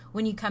about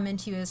when you come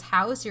into his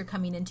house, you're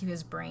coming into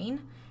his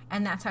brain.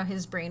 And that's how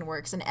his brain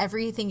works. And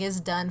everything is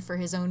done for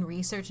his own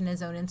research and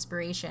his own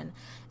inspiration.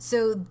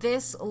 So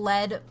this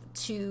led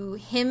to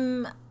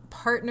him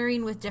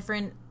partnering with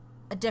different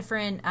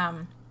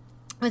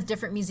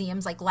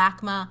museums like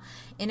LACMA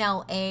in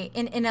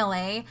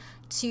LA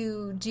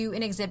to do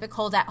an exhibit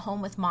called At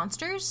Home with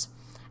Monsters,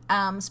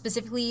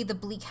 specifically the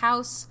Bleak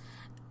House,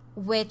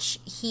 which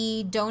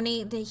he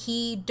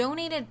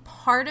donated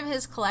part of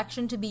his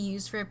collection to be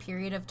used for a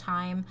period of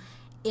time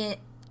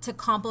to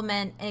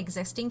complement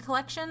existing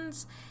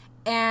collections.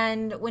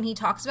 And when he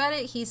talks about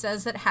it, he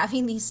says that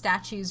having these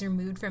statues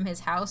removed from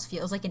his house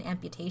feels like an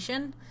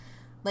amputation,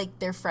 like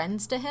they're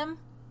friends to him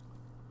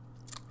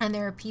and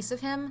they're a piece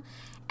of him.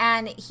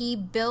 And he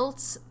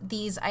built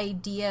these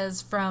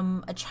ideas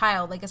from a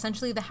child. Like,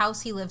 essentially the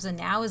house he lives in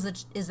now is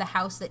the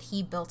house that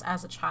he built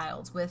as a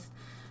child, with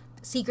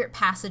secret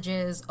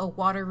passages, a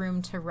water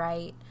room to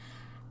write.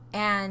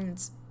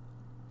 And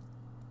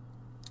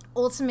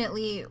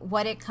ultimately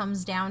what it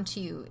comes down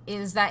to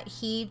is that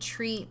he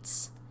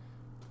treats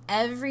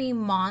every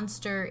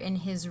monster in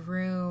his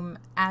room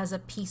as a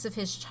piece of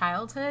his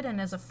childhood and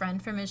as a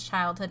friend from his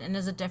childhood and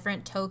as a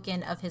different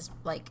token of his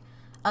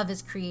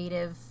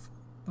creative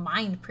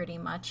mind, pretty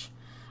much.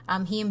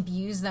 He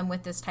imbues them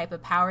with this type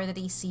of power that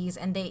he sees,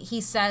 and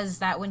he says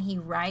that when he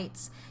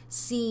writes,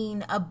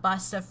 seeing a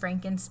bust of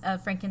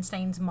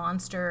Frankenstein's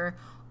monster,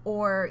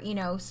 or,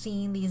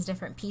 seeing these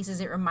different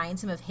pieces, it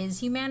reminds him of his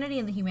humanity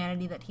and the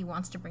humanity that he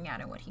wants to bring out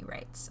in what he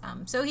writes.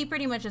 So he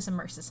pretty much just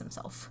immerses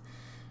himself.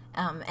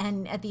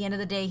 And at the end of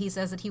the day, he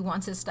says that he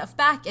wants his stuff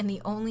back, and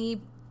the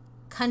only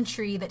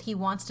country that he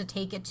wants to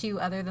take it to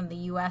other than the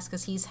U.S.,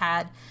 because he's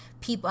had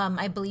people,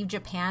 I believe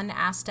Japan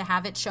asked to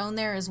have it shown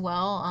there as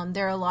well.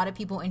 There are a lot of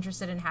people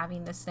interested in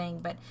having this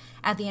thing, but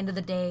at the end of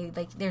the day,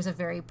 like, there's a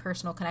very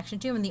personal connection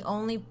to him, and the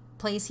only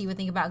place he would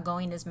think about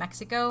going is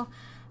Mexico,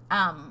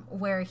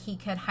 where he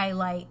could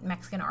highlight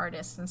Mexican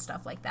artists and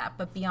stuff like that.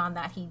 But beyond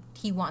that,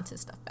 he wants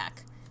his stuff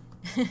back.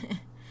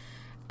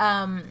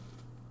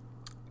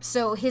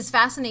 So his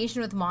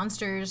fascination with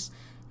monsters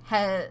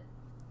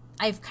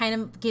I've kind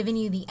of given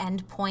you the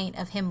end point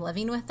of him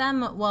living with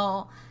them.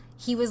 Well,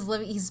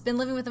 he's been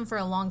living with them for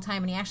a long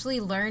time, and he actually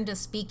learned to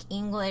speak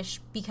English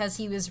because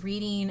he was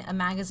reading a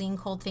magazine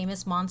called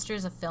Famous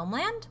Monsters of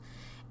Filmland.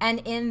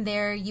 And in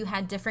there, you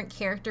had different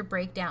character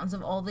breakdowns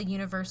of all the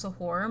Universal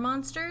horror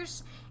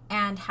monsters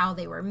and how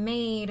they were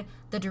made,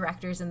 the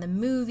directors in the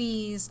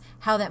movies,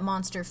 how that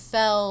monster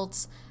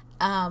felt.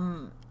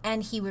 And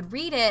he would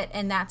read it,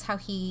 and that's how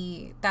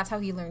he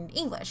learned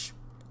English.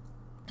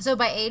 So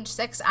by age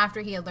 6,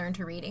 after he had learned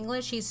to read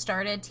English, he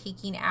started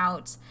taking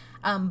out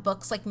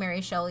books like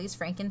Mary Shelley's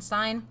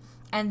Frankenstein,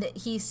 and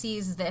he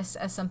sees this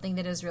as something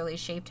that has really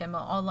shaped him,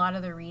 a lot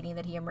of the reading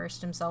that he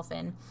immersed himself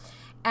in.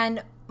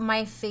 And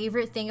my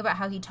favorite thing about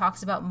how he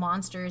talks about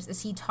monsters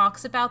is he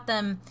talks about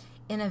them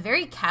in a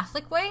very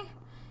Catholic way.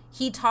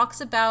 He talks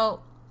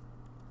about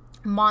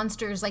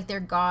monsters like they're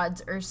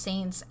gods or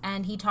saints,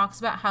 and he talks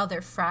about how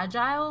they're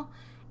fragile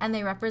and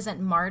they represent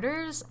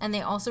martyrs, and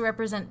they also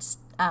represent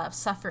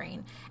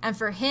suffering. And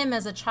for him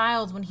as a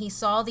child, when he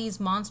saw these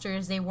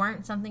monsters, they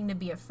weren't something to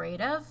be afraid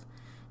of.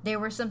 They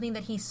were something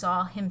that he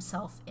saw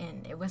himself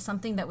in. It was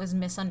something that was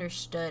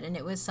misunderstood, and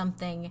it was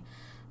something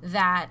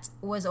that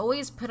was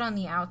always put on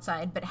the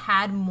outside but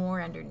had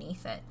more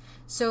underneath it.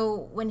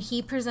 So when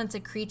he presents a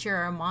creature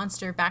or a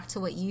monster, back to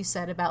what you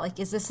said about, like,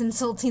 is this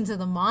insulting to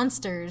the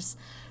monsters?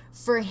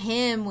 For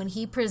him, when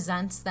he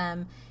presents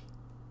them,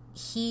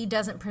 he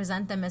doesn't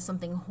present them as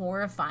something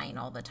horrifying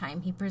all the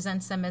time. He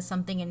presents them as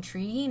something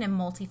intriguing and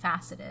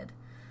multifaceted.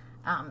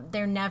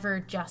 They're never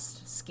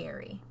just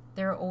scary.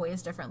 There are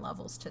always different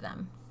levels to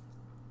them.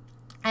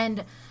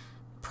 And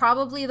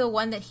probably the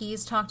one that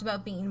he's talked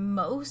about being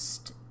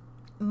most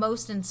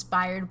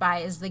inspired by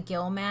is the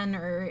Gillman,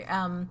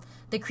 or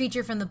the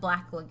creature from the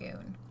Black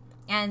Lagoon.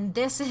 And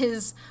this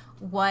is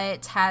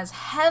what has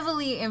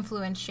heavily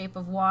influenced Shape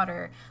of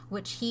Water,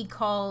 which he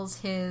calls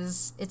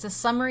it's a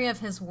summary of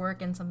his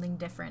work and something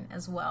different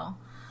as well.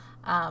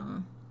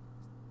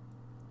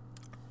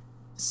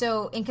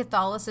 So in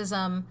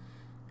Catholicism,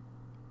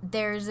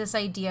 there's this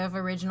idea of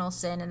original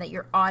sin and that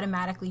you're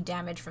automatically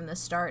damaged from the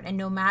start. And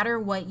no matter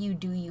what you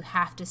do, you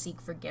have to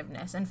seek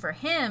forgiveness. And for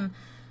him,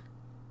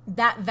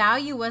 that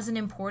value wasn't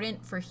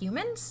important for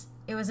humans.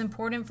 It was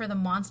important for the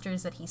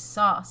monsters that he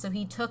saw. So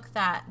he took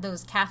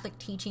those Catholic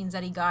teachings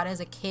that he got as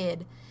a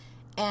kid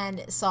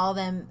and saw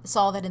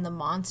that in the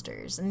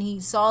monsters. And he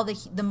saw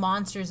the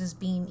monsters as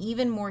being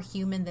even more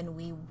human than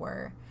we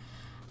were.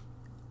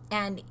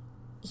 And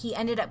he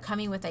ended up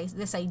coming with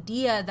this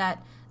idea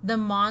that the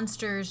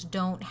monsters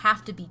don't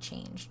have to be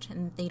changed,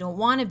 and they don't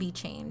want to be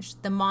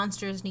changed. The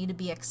monsters need to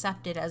be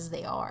accepted as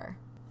they are.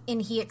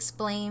 And he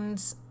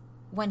explains,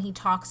 when he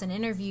talks in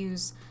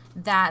interviews,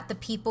 that the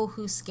people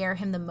who scare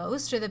him the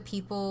most are the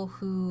people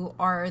who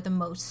are the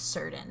most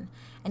certain.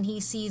 And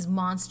he sees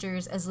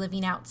monsters as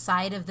living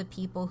outside of the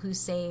people who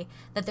say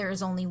that there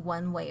is only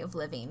one way of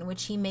living,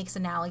 which he makes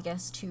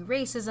analogous to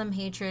racism,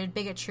 hatred,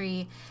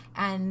 bigotry,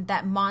 and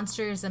that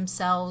monsters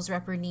themselves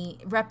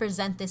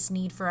represent this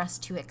need for us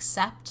to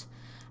accept.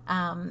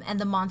 And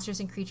the monsters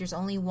and creatures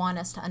only want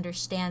us to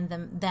understand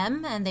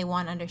them, and they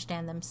want to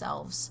understand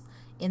themselves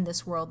in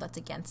this world that's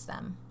against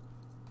them.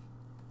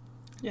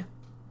 Yeah.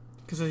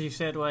 Because as you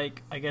said,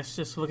 like, I guess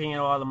just looking at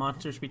all the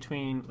monsters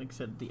between, like I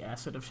said, the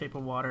acid of Shape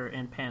of Water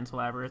and Pan's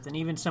Labyrinth, and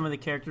even some of the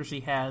characters he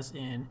has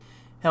in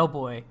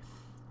Hellboy,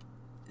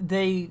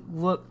 they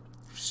look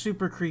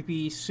super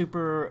creepy,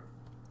 super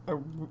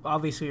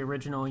obviously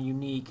original,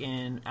 unique,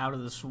 and out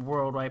of this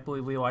world. I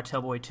believe we watched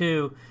Hellboy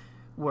 2,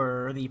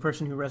 where the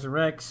person who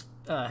resurrects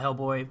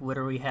Hellboy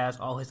literally has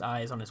all his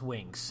eyes on his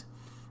wings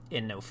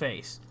and no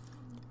face.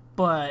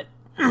 But...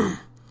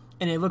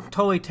 and it looked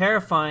totally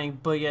terrifying,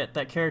 but yet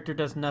that character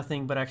does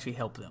nothing but actually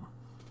help them.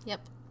 Yep.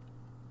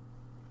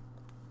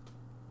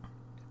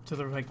 So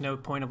there was, like, no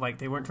point of, like,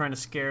 they weren't trying to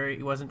scare you.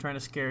 He wasn't trying to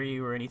scare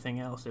you or anything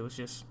else. It was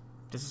just,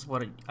 this is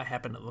what I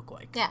happen to look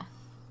like. Yeah.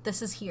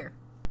 This is here.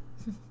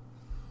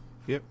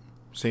 Yep.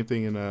 Same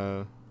thing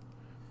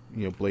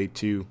in, Blade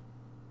 2.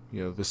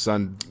 The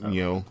son,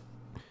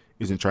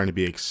 isn't trying to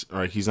be,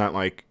 he's not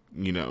like,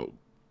 yeah,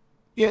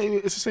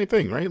 it's the same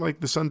thing, right?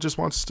 Like, the son just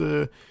wants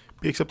to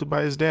be accepted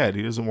by his dad.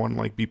 He doesn't want to,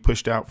 like, be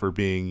pushed out for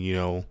being,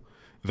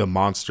 the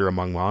monster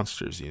among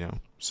monsters,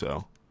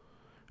 So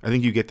I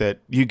think you get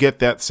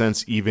that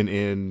sense even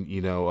in,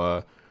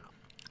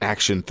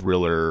 action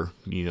thriller,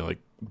 like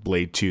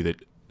Blade 2,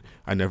 that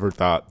I never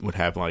thought would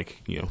have,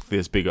 like,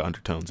 this big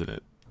undertones in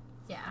it.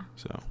 Yeah.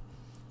 So.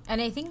 And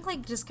I think,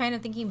 like, just kind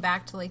of thinking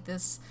back to, like,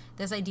 this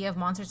idea of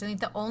monsters, I think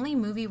the only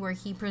movie where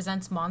he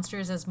presents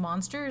monsters,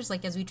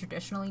 like, as we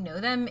traditionally know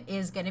them,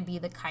 is going to be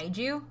the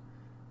kaiju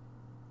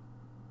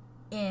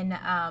in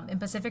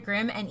Pacific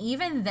Rim. And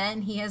even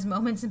then, he has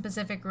moments in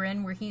Pacific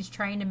Rim where he's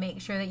trying to make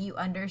sure that you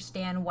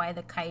understand why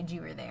the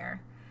kaiju are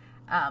there,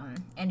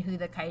 and who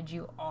the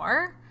kaiju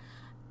are.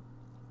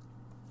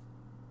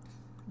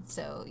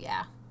 So,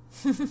 yeah.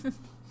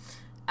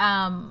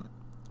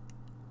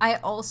 I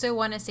also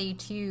want to say,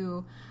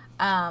 too,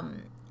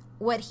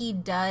 what he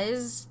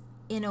does,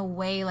 in a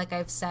way, like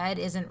I've said,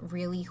 isn't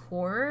really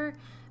horror,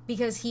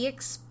 because he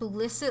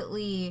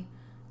explicitly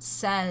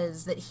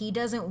says that he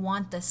doesn't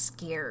want the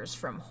scares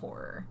from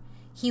horror.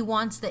 He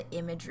wants the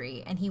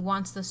imagery, and he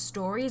wants the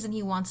stories, and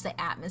he wants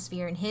the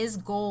atmosphere, and his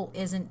goal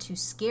isn't to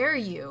scare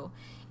you.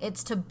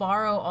 It's to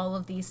borrow all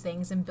of these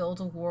things and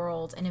build a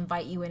world and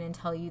invite you in and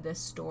tell you this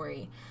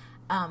story.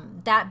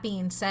 That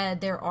being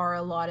said, there are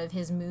a lot of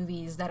his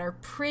movies that are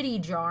pretty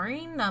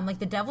jarring. Like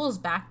The Devil's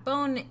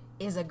Backbone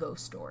is a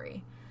ghost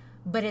story,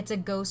 but it's a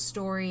ghost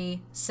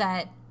story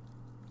set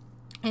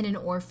in an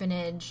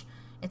orphanage.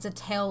 It's a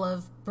tale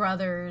of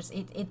brothers.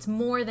 It's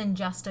more than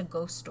just a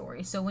ghost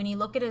story. So when you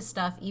look at his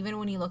stuff, even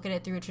when you look at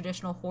it through a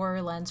traditional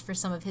horror lens for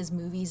some of his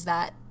movies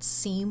that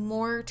seem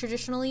more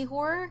traditionally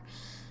horror,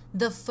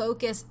 the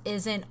focus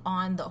isn't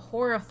on the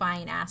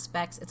horrifying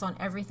aspects. It's on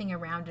everything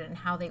around it and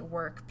how they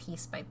work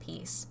piece by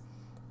piece.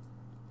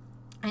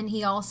 And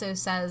he also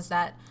says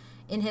that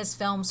in his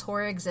films,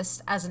 horror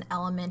exists as an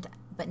element,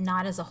 but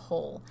not as a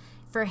whole.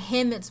 For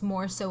him, it's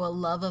more so a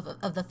love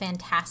of the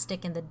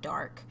fantastic and the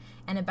dark,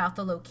 and about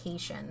the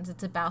locations.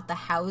 It's about the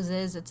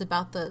houses. It's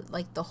about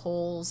the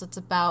holes. It's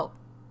about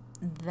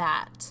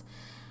that.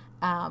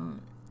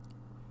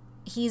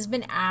 He's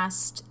been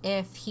asked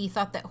if he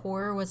thought that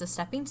horror was a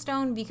stepping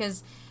stone,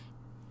 because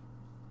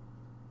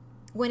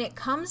when it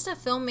comes to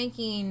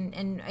filmmaking,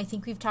 and I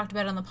think we've talked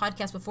about it on the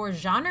podcast before,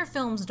 genre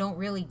films don't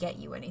really get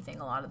you anything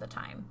a lot of the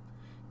time.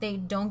 They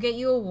don't get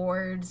you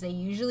awards. They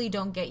usually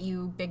don't get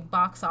you big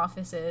box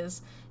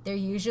offices. They're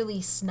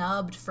usually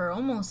snubbed for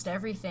almost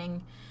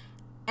everything.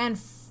 And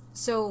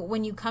so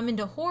when you come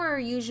into horror,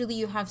 usually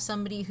you have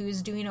somebody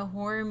who's doing a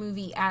horror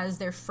movie as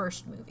their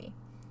first movie,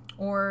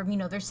 or, you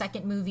know, their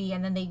second movie,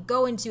 and then they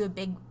go into a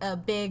big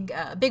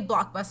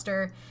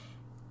blockbuster,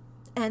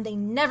 and they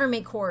never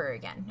make horror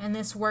again. And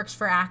this works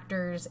for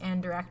actors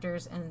and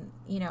directors, and,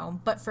 you know,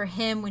 but for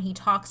him, when he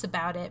talks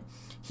about it,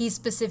 he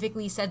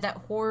specifically said that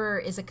horror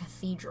is a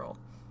cathedral.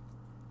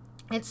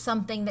 It's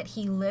something that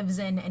he lives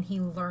in and he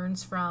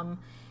learns from,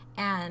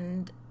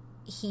 and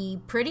he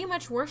pretty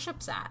much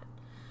worships at.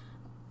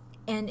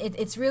 And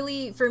it's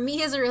really, for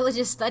me as a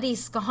religious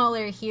studies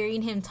scholar,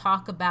 hearing him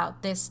talk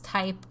about this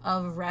type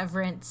of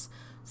reverence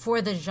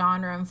for the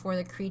genre and for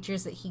the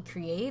creatures that he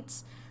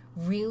creates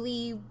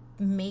really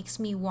makes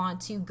me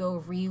want to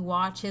go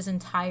rewatch his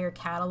entire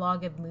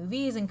catalog of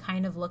movies and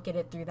kind of look at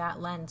it through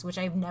that lens, which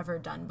I've never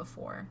done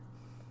before.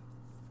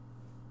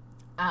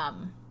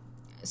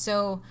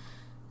 So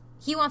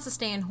he wants to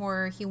stay in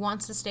horror. He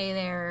wants to stay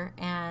there,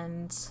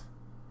 and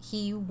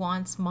he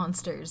wants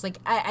monsters. Like,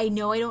 I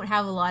know I don't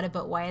have a lot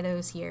about why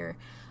those here,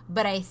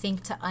 but I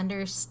think to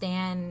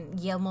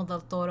understand Guillermo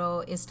del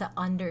Toro is to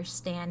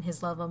understand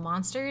his love of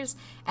monsters,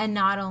 and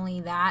not only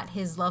that,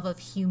 his love of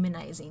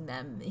humanizing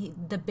them.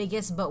 The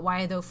biggest but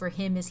why, though, for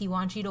him is he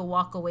wants you to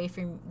walk away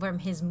from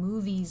his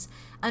movies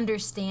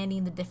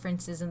understanding the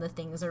differences in the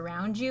things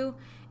around you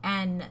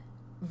and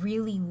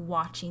really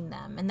watching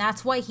them. And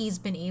that's why he's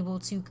been able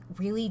to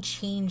really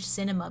change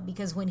cinema,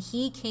 because when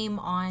he came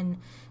on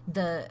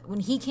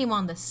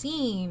the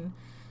scene,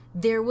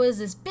 there was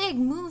this big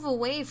move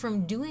away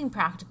from doing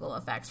practical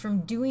effects, from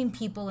doing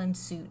people in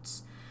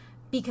suits,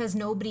 because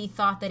nobody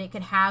thought that it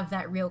could have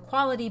that real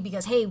quality,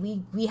 because, hey,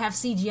 we have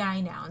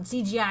CGI now, and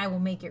CGI will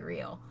make it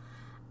real.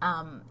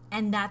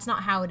 And that's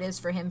not how it is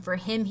for him. For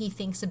him, he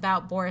thinks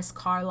about Boris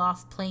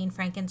Karloff playing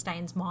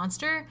Frankenstein's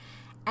monster,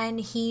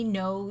 and he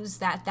knows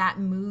that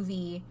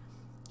movie,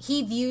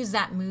 he views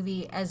that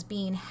movie as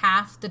being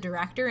half the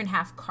director and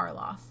half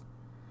Karloff.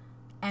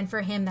 And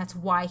for him, that's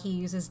why he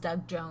uses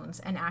Doug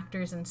Jones and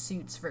actors in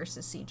suits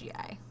versus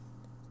CGI.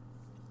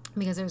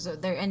 Because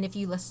and if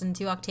you listen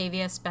to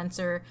Octavia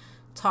Spencer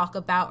talk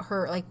about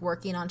her, like,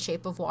 working on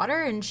Shape of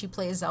Water, and she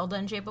plays Zelda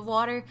in Shape of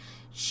Water,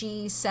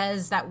 she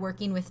says that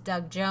working with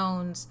Doug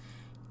Jones,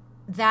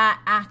 that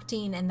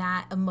acting and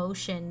that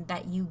emotion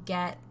that you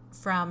get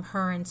from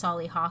her and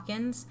Sally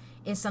Hawkins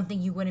is something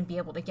you wouldn't be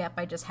able to get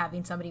by just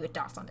having somebody with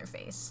dots on their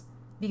face,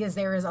 because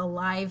there is a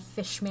live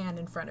fish man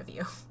in front of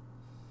you.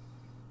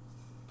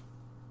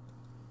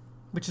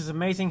 Which is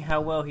amazing how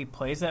well he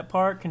plays that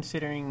part,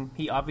 considering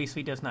he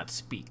obviously does not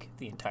speak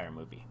the entire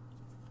movie.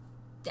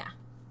 Yeah.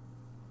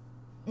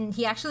 And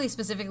he actually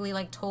specifically,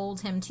 like,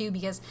 told him too,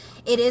 because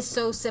it is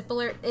so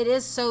similar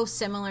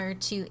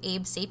to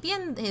Abe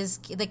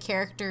Sapien, the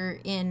character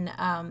in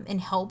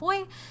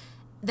Hellboy,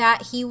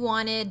 that he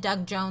wanted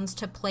Doug Jones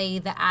to play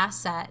the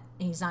asset,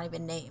 and he's not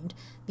even named.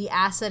 The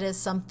asset is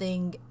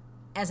something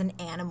as an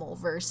animal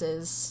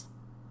versus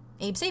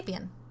Abe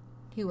Sapien,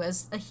 who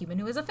was a human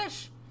who was a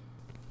fish.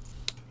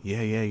 Yeah,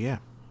 I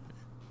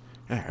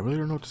really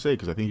don't know what to say,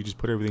 because I think you just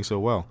put everything so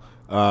well.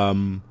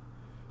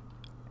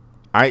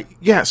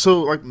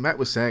 So like Matt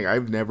was saying,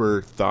 I've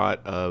never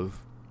thought of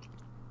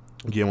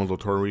Guillermo del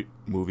Toro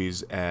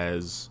movies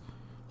as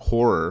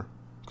horror,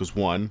 because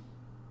one,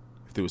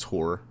 if there was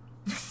horror,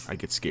 I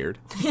get scared,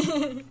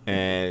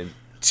 and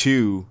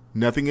two,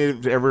 nothing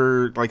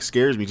ever like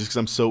scares me, just because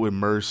I'm so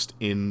immersed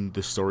in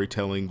the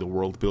storytelling, the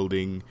world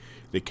building,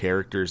 the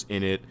characters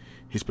in it,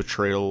 his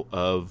portrayal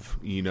of,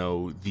 you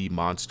know, the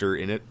monster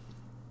in it.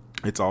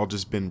 It's all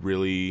just been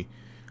really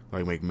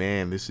like,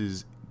 man, this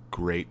is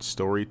great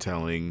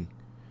storytelling.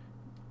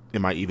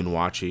 Am I even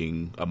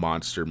watching a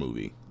monster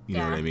movie? You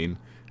know what I mean?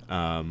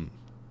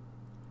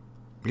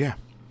 Yeah,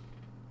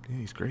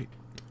 he's great.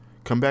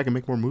 Come back and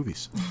make more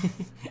movies.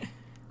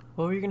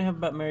 What were you going to have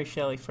about Mary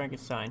Shelley,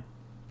 Frankenstein?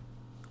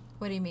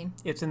 What do you mean?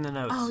 It's in the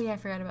notes. Oh, yeah, I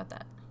forgot about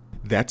that.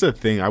 That's a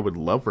thing I would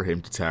love for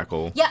him to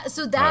tackle. Yeah,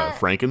 so that...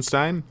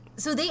 Frankenstein?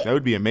 So that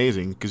would be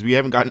amazing, because we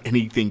haven't gotten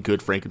anything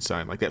good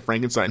Frankenstein. Like that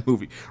Frankenstein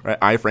movie, right?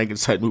 I,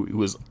 Frankenstein movie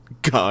was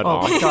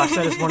god-awful. Oh my gosh,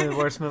 that is one of the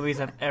worst movies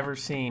I've ever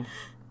seen.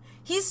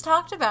 He's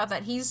talked about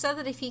that. He's said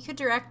that if he could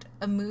direct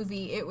a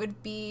movie, it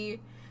would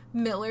be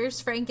Miller's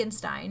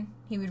Frankenstein.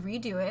 He would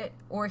redo it,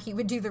 or he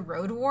would do The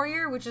Road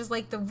Warrior, which is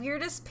like the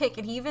weirdest pick.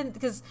 And he even,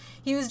 because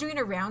he was doing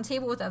a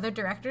roundtable with other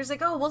directors,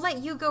 like, oh, we'll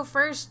let you go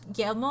first,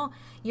 Guillermo.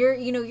 You're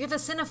the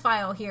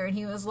cinephile here. And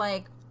he was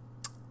like,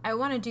 I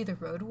want to do The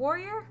Road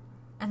Warrior.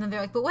 And then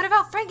they're like, but what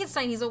about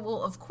Frankenstein? He's like,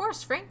 well, of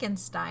course,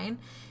 Frankenstein.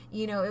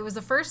 You know, it was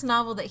the first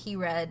novel that he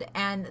read.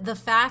 And the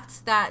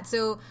fact that,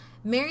 so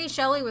Mary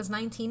Shelley was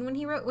 19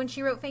 when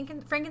she wrote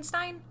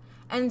Frankenstein.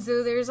 And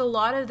so there's a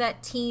lot of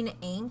that teen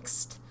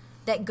angst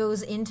that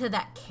goes into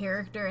that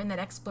character and that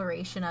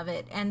exploration of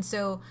it. And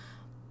so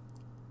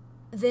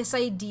this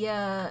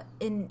idea,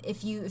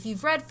 if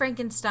you've read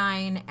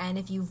Frankenstein and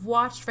if you've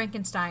watched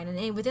Frankenstein,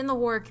 and within the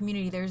horror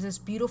community, there's this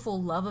beautiful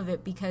love of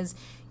it because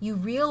you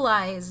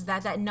realize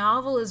that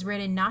novel is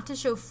written not to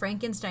show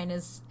Frankenstein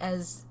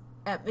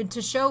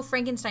to show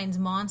Frankenstein's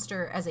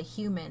monster as a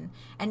human,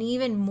 and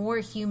even more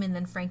human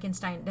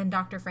than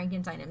Dr.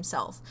 Frankenstein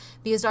himself,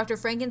 because Dr.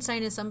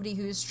 Frankenstein is somebody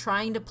who's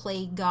trying to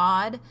play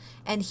God,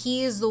 and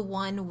he is the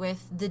one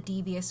with the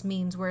devious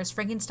means, whereas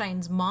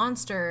Frankenstein's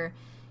monster,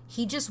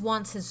 he just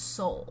wants his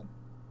soul.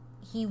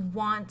 He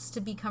wants to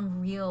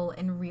become real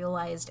and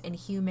realized and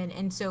human.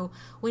 And so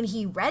when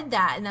he read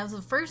that, and that was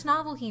the first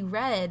novel he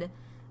read,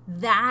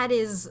 that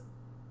is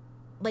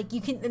like,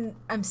 you can, and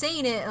I'm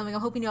saying it, I'm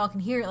hoping you all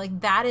can hear it, like,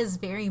 that is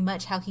very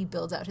much how he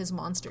builds out his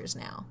monsters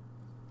now.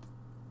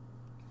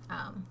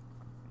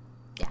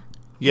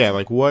 Yeah,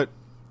 like, what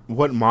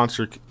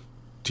monster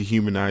to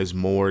humanize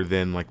more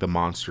than, like, the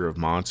monster of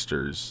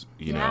monsters,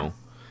 you know?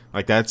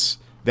 Like, that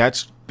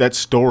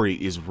story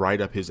is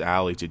right up his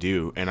alley to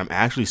do, and I'm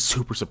actually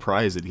super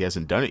surprised that he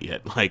hasn't done it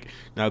yet. Like,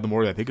 now the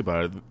more I think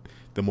about it,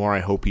 the more I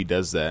hope he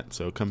does that.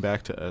 So come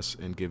back to us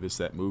and give us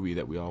that movie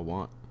that we all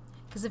want.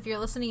 Because if you're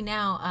listening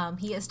now,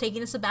 he is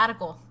taking a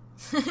sabbatical.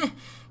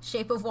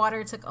 Shape of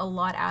Water took a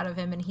lot out of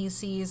him, and he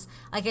sees,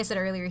 like I said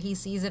earlier, he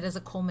sees it as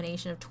a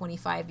culmination of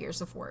 25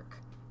 years of work.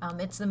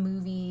 It's the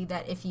movie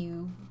that if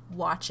you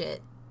watch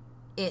it,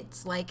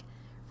 it's like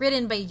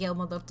written by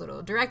Guillermo del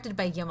Toro, directed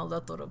by Guillermo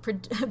del Toro,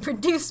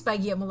 produced by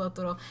Guillermo del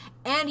Toro,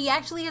 and he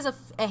actually has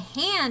a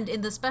hand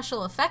in the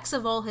special effects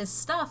of all his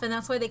stuff, and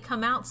that's why they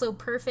come out so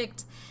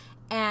perfect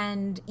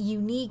and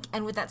unique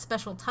and with that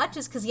special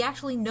touches, because he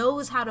actually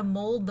knows how to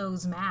mold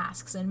those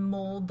masks and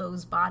mold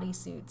those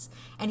bodysuits,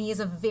 and he has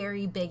a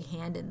very big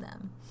hand in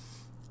them.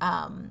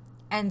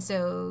 And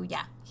so,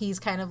 yeah, he's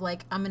kind of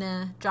like, I'm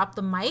gonna drop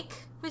the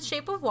mic with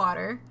Shape of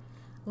Water,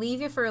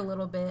 leave you for a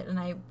little bit, and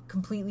I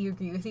completely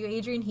agree with you,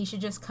 Adrian. He should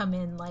just come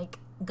in like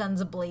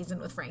guns a-blazing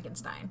with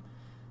Frankenstein.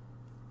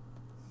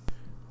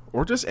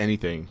 Or just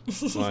anything.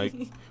 Like,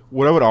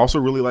 what I would also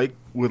really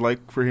would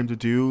like for him to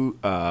do,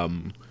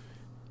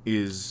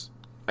 is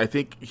I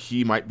think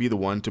he might be the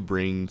one to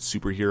bring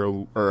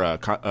superhero or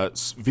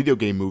video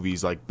game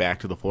movies like back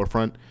to the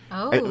forefront.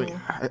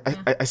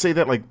 I say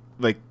that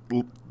like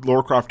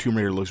Lara Croft Tomb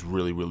Raider looks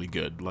really, really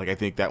good. Like, I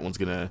think that one's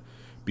gonna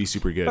be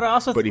super good.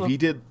 But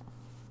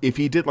if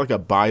he did like a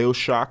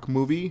BioShock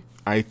movie,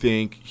 I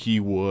think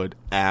he would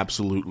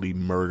absolutely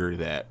murder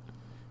that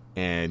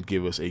and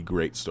give us a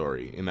great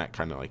story in that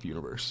kind of like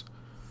universe.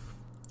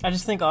 I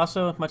just think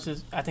also, as much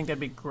as I think that'd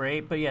be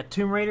great, but yeah,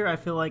 Tomb Raider, I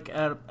feel like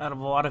out of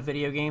a lot of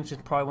video games,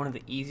 it's probably one of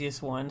the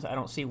easiest ones. I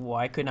don't see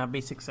why it could not be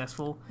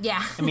successful.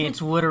 Yeah. I mean,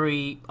 it's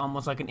literally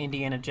almost like an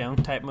Indiana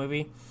Jones type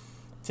movie,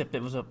 except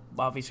it was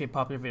obviously a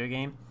popular video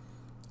game.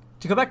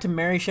 To go back to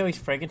Mary Shelley's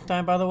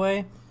Frankenstein, by the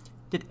way,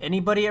 did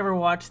anybody ever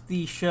watch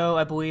the show,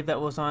 I believe that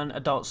was on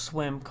Adult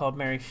Swim, called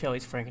Mary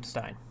Shelley's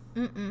Frankenstein?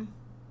 Mm-mm.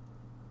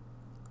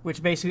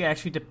 Which basically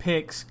actually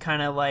depicts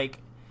kind of like,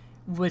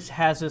 which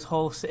has this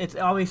whole, it's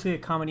obviously a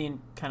comedy and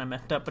kind of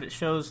messed up, but it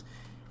shows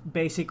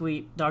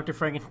basically Dr.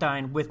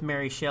 Frankenstein with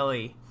Mary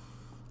Shelley,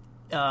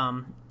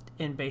 and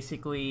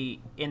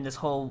basically in this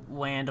whole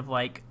land of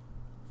like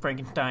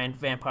Frankenstein,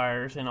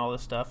 vampires, and all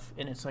this stuff,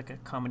 and it's like a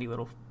comedy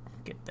little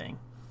good thing.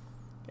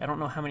 I don't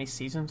know how many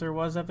seasons there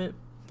was of it,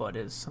 but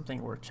it's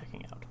something worth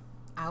checking out.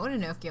 I want to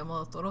know if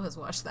Guillermo del Toro has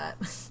watched that.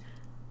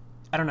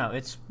 I don't know.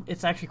 It's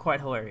actually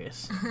quite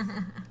hilarious.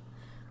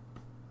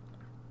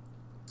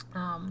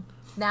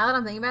 Now that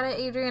I'm thinking about it,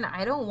 Adrian,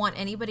 I don't want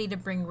anybody to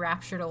bring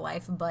Rapture to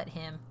life but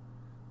him.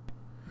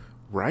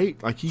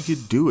 Right? Like, he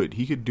could do it.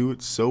 He could do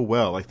it so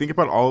well. Like, think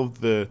about all of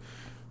the,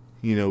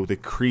 you know, the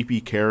creepy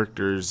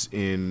characters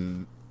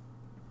in,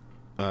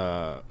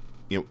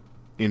 in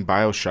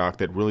BioShock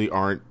that really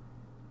aren't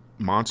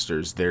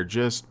monsters. They're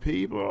just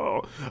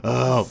people.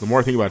 Oh, the more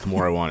I think about it, the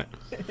more I want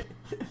it.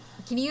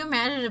 Can you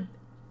imagine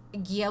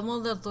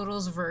Guillermo del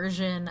Toro's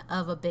version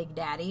of a Big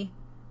Daddy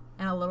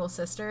and a little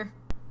sister?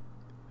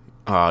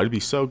 It'd be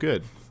so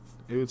good.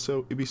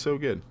 It'd be so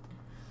good.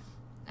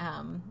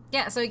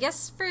 Yeah, so I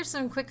guess for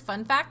some quick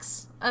fun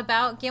facts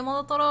about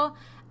Guillermo del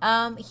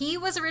Toro, he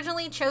was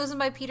originally chosen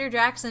by Peter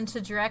Jackson to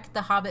direct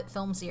the Hobbit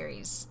film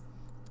series.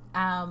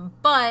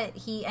 But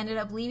he ended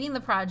up leaving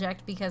the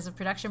project because of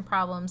production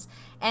problems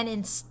and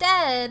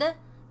instead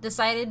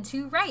decided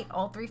to write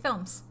all 3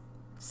 films.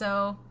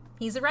 So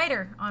he's a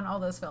writer on all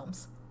those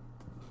films.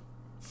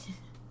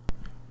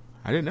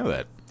 I didn't know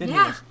that.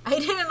 I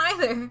didn't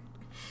either.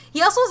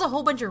 He also has a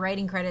whole bunch of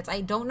writing credits.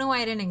 I don't know why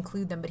I didn't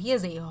include them, but he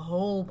has a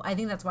whole... I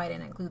think that's why I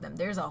didn't include them.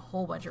 There's a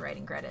whole bunch of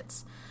writing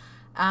credits.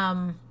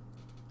 The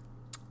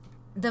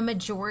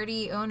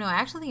majority... Oh, no, I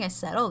actually think I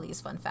said all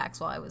these fun facts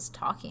while I was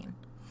talking.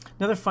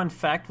 Another fun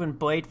fact, when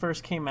Blade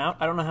first came out,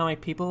 I don't know how many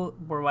people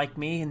were like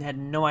me and had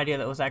no idea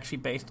that it was actually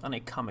based on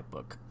a comic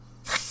book.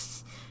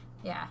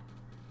 Yeah.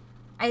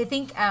 I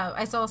think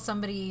I saw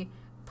somebody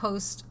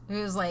post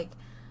who was like,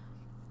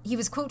 he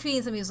was quote tweeting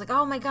somebody, he was like,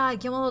 oh my god,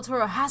 Guillermo del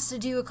Toro has to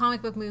do a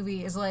comic book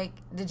movie. Is like,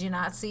 did you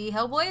not see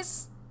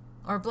Hellboys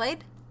or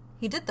Blade?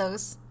 He did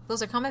those.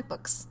 Those are comic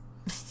books.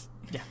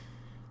 Yeah.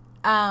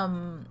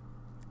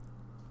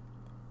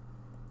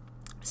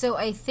 So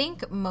I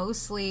think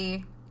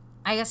mostly,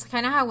 I guess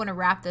kind of how I want to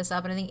wrap this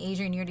up, and I think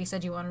Adrian, you already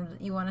said you want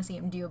to see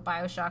him do a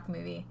BioShock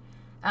movie.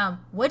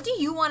 What do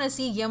you want to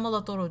see Guillermo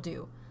del Toro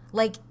do?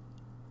 Like,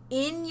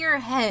 in your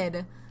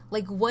head,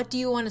 like, what do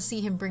you want to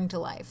see him bring to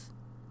life?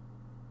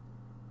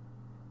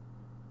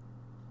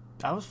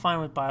 I was fine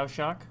with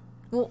BioShock.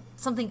 Well,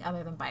 something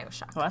other than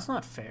BioShock. Oh, that's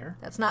not fair.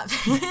 That's not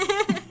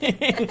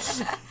fair.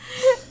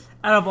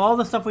 Out of all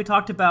the stuff we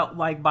talked about,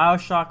 like,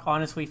 BioShock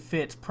honestly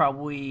fits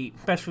probably,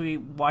 especially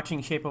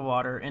watching Shape of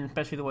Water, and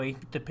especially the way he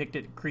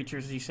depicted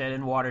creatures, as you said,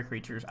 and water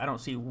creatures. I don't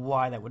see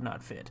why that would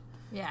not fit.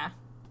 Yeah.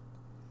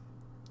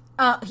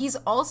 He's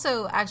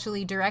also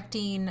actually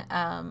directing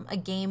a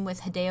game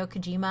with Hideo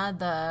Kojima,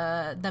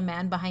 the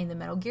man behind the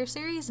Metal Gear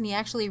series, and he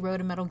actually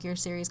wrote a Metal Gear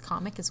series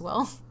comic as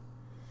well.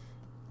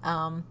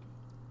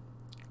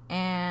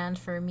 And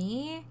for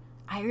me,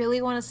 I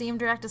really want to see him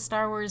direct a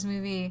Star Wars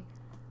movie,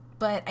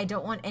 but I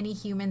don't want any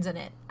humans in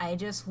it. I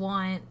just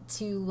want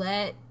to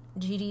let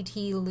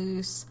GDT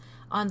loose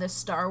on the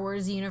Star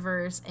Wars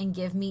universe and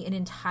give me an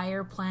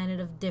entire planet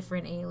of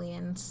different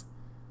aliens.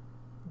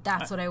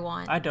 That's what I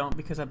want. I don't,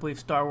 because I believe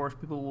Star Wars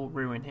people will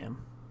ruin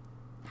him.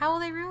 How will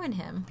they ruin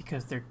him?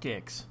 Because they're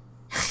dicks.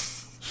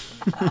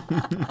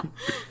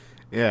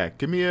 Yeah,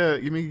 give me a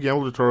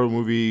Guillermo del Toro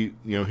movie,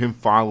 him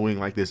following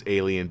like this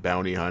alien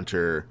bounty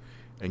hunter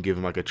and give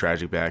him like a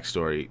tragic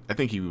backstory. I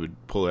think he would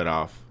pull it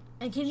off.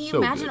 And can you So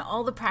imagine good.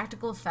 all the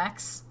practical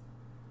effects?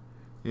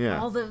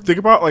 Yeah. All the- Think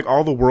about like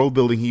all the world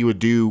building he would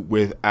do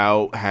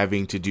without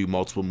having to do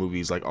multiple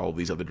movies like all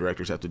these other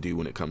directors have to do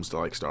when it comes to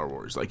like Star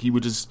Wars. Like he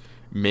would just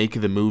make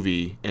the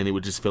movie and it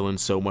would just fill in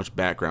so much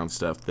background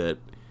stuff that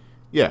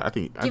I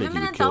think Give he him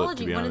an would kill it,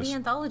 to anthology, be one of honest. the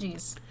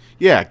anthologies.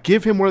 Yeah,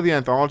 give him one of the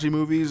anthology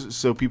movies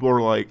so people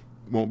are like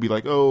won't be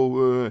like,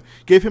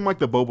 give him like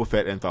the Boba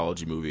Fett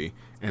anthology movie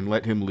and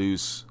let him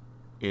loose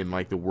in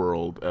like the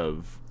world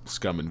of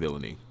scum and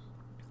villainy.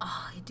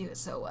 Oh, he'd do it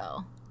so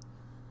well.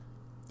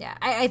 Yeah,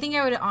 I think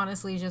I would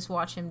honestly just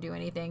watch him do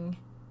anything.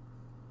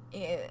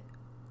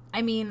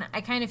 I mean,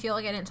 I kind of feel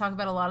like I didn't talk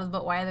about a lot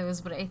about why those,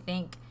 but I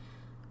think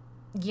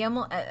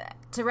Guillermo,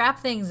 to wrap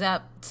things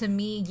up, to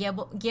me,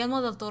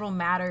 Guillermo del Toro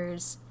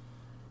matters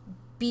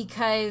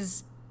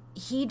because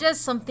he does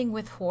something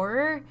with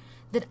horror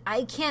that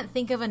I can't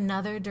think of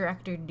another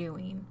director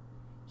doing.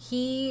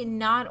 He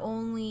not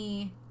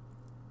only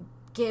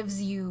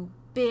gives you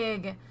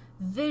big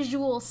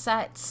visual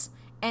sets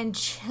and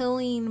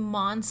chilling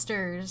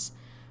monsters,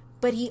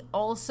 but he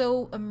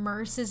also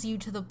immerses you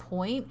to the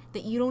point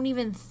that you don't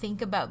even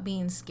think about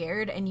being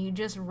scared and you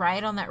just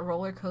ride on that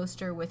roller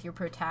coaster with your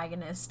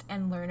protagonist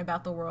and learn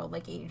about the world,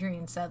 like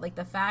Adrian said. Like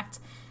the fact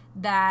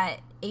that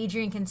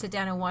Adrian can sit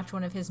down and watch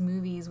one of his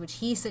movies, which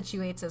he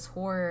situates as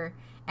horror,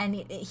 and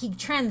he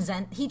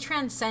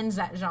transcends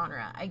that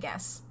genre, I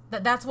guess.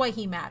 That's why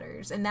he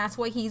matters, and that's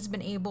why he's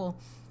been able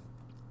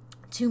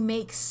to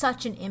make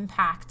such an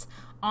impact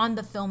on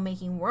the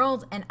filmmaking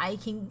world, and I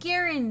can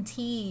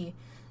guarantee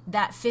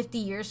that 50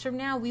 years from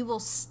now, we will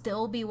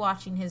still be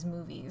watching his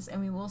movies,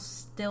 and we will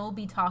still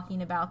be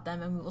talking about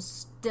them, and we will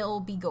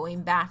still be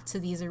going back to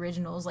these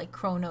originals like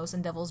Kronos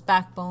and Devil's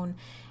Backbone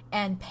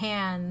and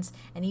Pans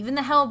and even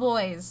the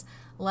Hellboys.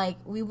 Like,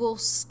 we will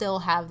still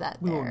have that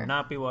there. We will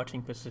not be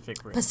watching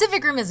Pacific Rim.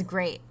 Pacific Rim is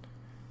great.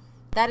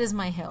 That is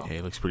my hill. Hey,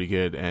 it looks pretty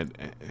good, and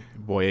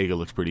Boyega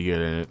looks pretty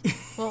good in it.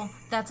 Well,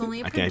 that's only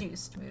a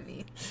produced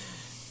movie.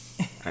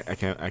 I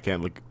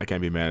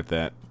can't be mad at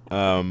that.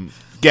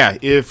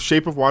 If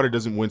Shape of Water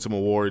doesn't win some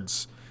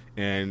awards,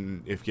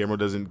 and if Guillermo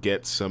doesn't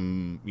get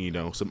some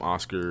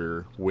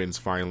Oscar wins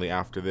finally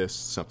after this,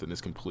 something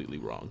is completely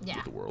wrong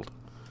with the world.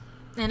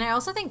 And I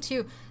also think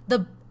too,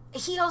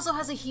 he also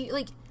has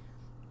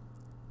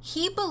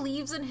he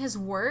believes in his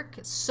work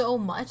so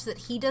much that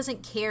he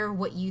doesn't care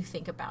what you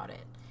think about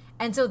it.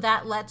 And so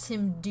that lets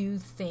him do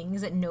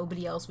things that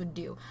nobody else would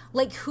do.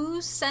 Like,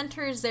 who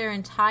centers their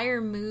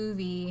entire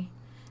movie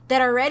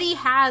that already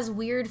has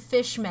weird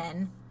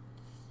fishmen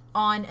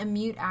on a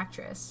mute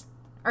actress?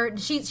 Or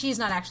she's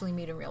not actually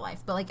mute in real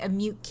life, but like a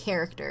mute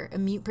character, a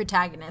mute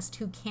protagonist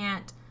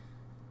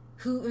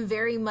who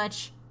very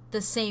much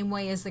the same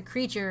way as the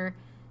creature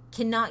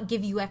cannot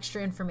give you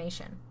extra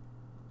information.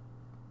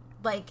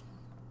 Like,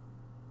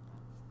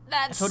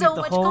 that's so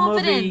much confidence. The whole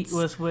movie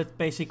was with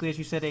basically, as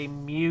you said, a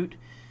mute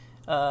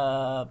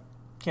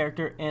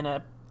character and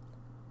a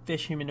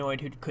fish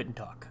humanoid who couldn't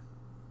talk.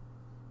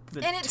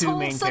 And it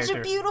told such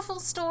a beautiful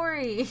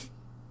story.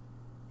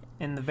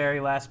 And the very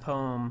last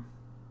poem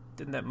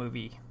in that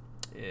movie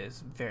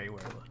is very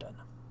well done.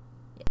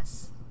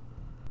 Yes.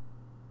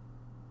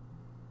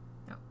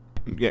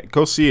 Yeah,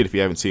 go see it if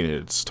you haven't seen it.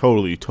 It's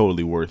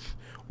totally worth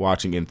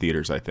watching in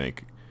theaters, I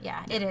think.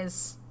 Yeah, it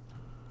is.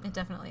 It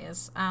definitely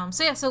is.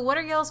 So what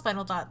are y'all's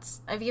final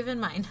thoughts? I've given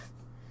mine.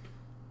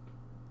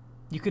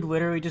 You could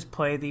literally just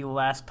play the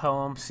last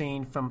poem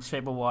scene from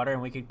Shape of Water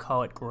and we could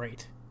call it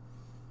great.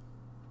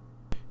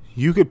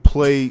 You could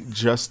play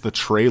just the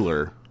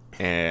trailer,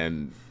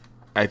 and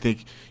I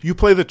think you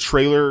play the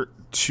trailer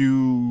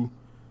to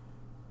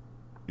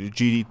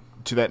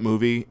that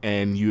movie,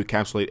 and you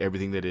encapsulate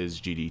everything that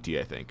is GDT,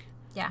 I think.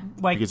 Yeah.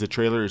 Because the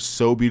trailer is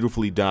so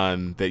beautifully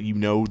done that you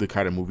know the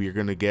kind of movie you're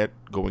going to get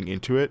going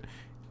into it,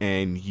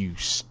 and you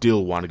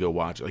still want to go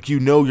watch it. Like, you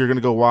know you're going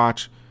to go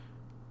watch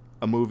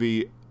a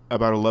movie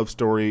about a love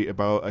story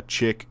about a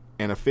chick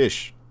and a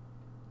fish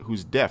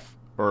who's deaf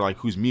or, like,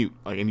 who's mute.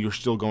 Like, and you're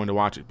still going to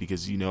watch it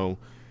because you know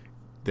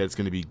that it's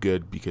going to be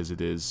good because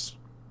it is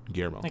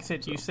Guillermo. Like I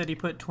said, you said he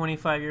put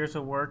 25 years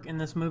of work in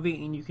this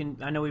movie, and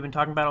I know we've been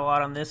talking about a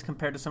lot on this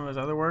compared to some of his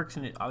other works,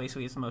 and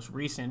obviously it's the most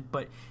recent,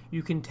 but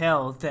you can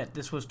tell that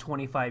this was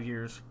 25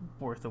 years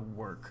worth of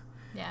work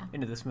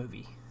into this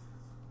movie.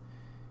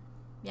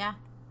 Yeah.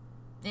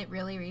 It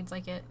really reads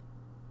like it.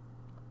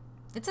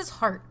 It's his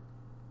heart.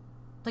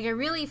 Like, I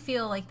really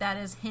feel like that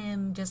is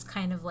him just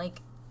kind of,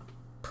 like,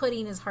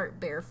 putting his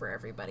heart bare for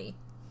everybody.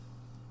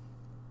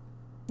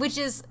 Which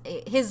is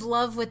his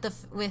love with the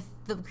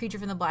creature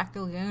from the Black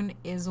Lagoon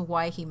is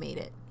why he made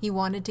it. He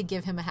wanted to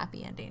give him a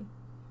happy ending.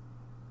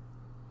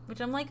 Which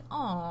I'm like,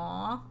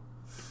 aww.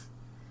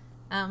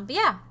 But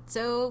yeah,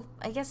 so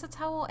I guess that's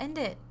how we'll end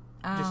it.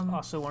 Just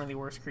also one of the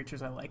worst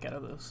creatures I like out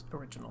of those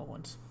original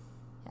ones.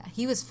 Yeah,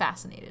 he was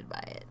fascinated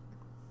by it.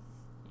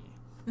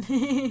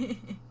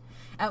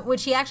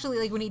 Which he actually,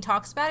 like, when he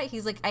talks about it,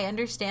 he's like, I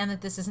understand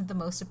that this isn't the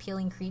most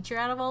appealing creature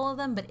out of all of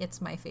them, but it's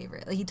my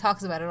favorite. Like, he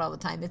talks about it all the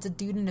time. It's a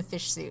dude in a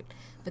fish suit,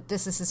 but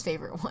this is his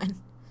favorite one.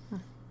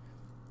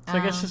 So I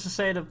guess just to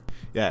say to...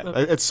 Yeah,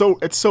 it's so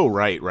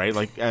right?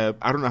 Like, I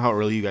don't know how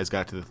early you guys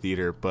got to the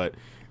theater, but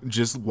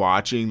just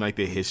watching, like,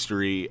 the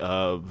history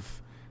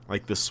of,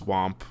 like, the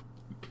swamp,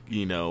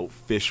 you know,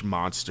 fish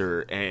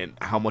monster and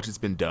how much it's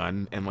been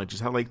done and, like,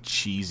 just how, like,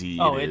 cheesy it is.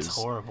 Oh, it's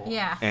horrible.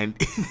 Yeah. And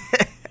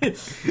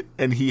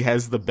and he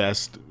has the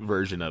best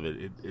version of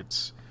it.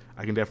 It's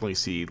I can definitely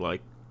see,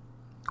 like,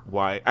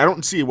 why. I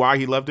don't see why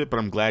he loved it, but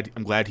I'm glad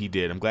he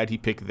did. I'm glad he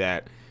picked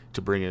that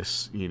to bring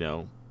us, you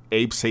know,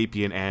 Abe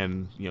Sapien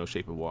and, you know,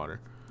 Shape of Water.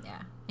 Yeah.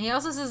 And he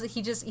also says that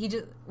he just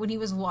when he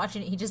was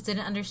watching it, he just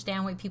didn't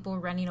understand why people were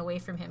running away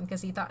from him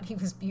because he thought he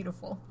was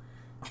beautiful.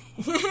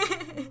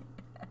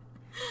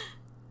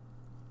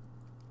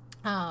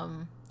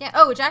 Yeah.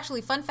 Oh, which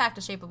actually, fun fact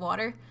of Shape of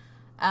Water,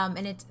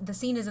 and the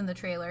scene is in the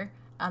trailer,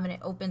 and it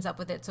opens up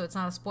with it, so it's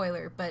not a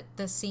spoiler. But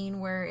the scene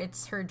where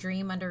it's her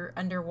dream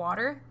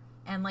underwater,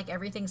 and, like,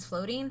 everything's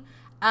floating,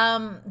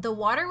 the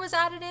water was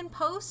added in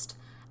post,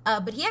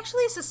 but he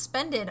actually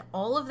suspended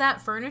all of that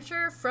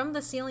furniture from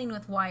the ceiling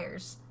with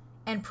wires,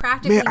 and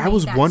practically. Man, I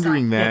was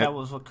wondering that.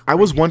 Yeah, I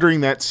was wondering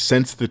that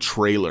since the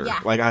trailer. Yeah.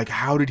 Like,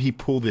 how did he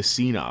pull this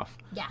scene off?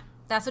 Yeah,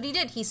 that's what he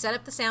did. He set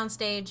up the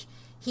soundstage.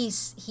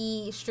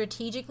 He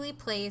strategically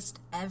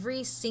placed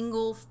every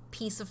single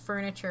piece of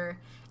furniture,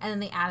 and then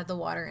they added the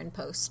water in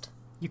post.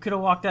 You could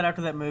have walked that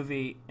after that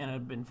movie, and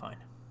it'd been fine.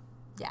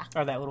 Yeah.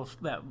 Or that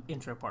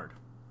intro part.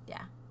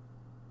 Yeah.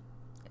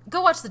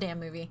 Go watch the damn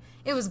movie.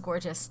 It was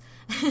gorgeous.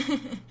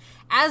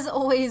 As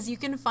always, you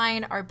can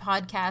find our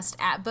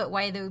podcast at But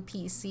Why Though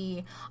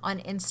PC on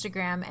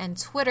Instagram and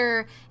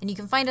Twitter. And you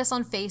can find us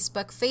on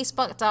Facebook,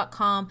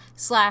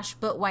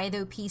 facebook.com/But Why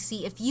Though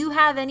PC. If you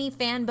have any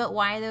fan But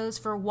Why Thoughs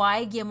for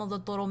why Guillermo del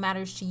Toro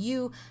matters to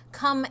you,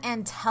 come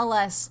and tell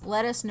us.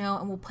 Let us know,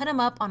 and we'll put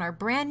them up on our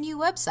brand new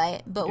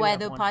website,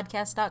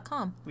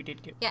 butwhythoughpodcast.com. We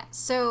did get. Yeah,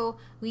 so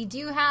we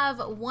do have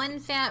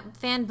one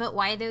fan But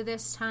Why Though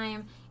this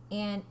time.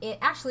 And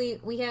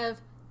we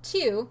have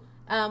two.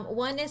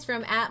 One is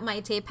from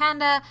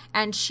 @MaitePanda,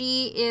 and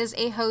she is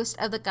a host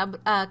of the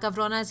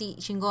Cabronas y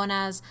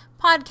Chingonas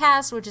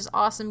podcast, which is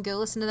awesome. Go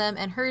listen to them.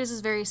 And hers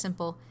is very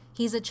simple.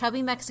 He's a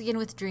chubby Mexican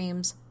with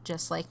dreams,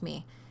 just like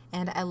me.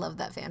 And I love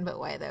that fan, but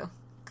why though?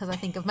 Because I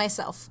think of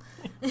myself.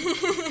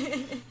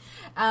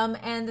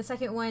 And the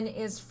second one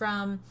is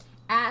from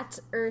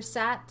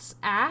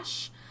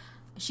 @Ersat'sAsh.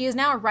 She is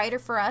now a writer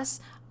for us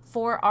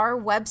for our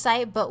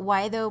website,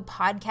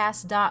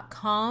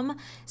 butwhythoughpodcast.com.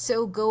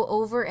 So go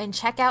over and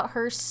check out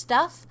her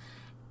stuff.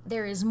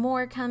 There is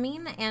more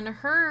coming, and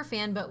her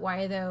fan But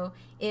Why Though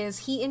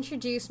is he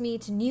introduced me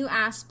to new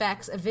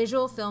aspects of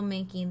visual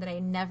filmmaking that I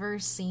never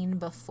seen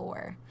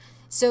before.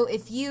 So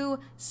if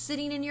you,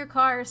 sitting in your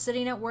car,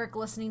 sitting at work,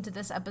 listening to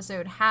this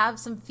episode, have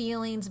some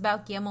feelings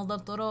about Guillermo del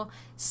Toro,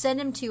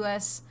 send them to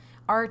us.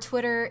 Our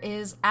Twitter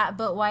is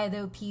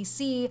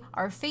 @ButWhyThoughPC.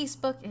 Our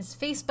Facebook is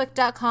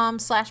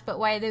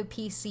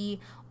facebook.com/ButWhyThoughPC.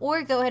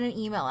 Or go ahead and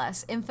email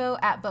us,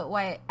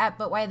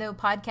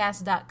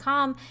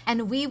 info@butwhythoughpodcast.com,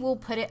 and we will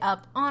put it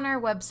up on our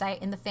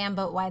website in the Fan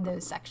But Why Though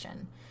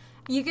section.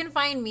 You can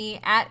find me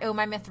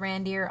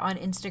 @OhMyMythRandier on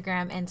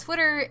Instagram and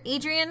Twitter.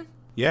 Adrian?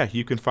 Yeah,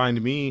 you can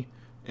find me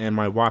and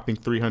my whopping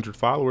 300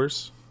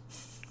 followers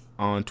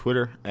on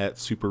Twitter at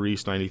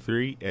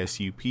Superruiz93,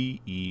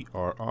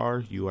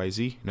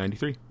 SUPERRUIZ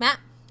 93. Matt?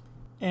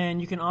 And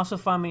you can also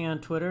find me on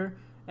Twitter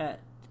at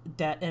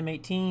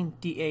DATM18,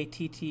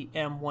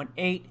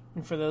 DATTM18.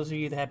 And for those of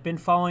you that have been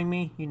following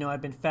me, you know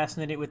I've been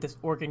fascinated with this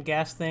organ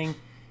gas thing.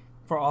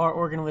 For all our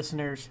organ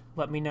listeners,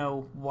 let me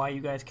know why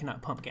you guys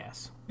cannot pump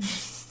gas.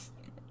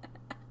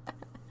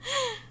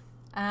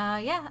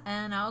 Yeah,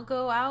 and I'll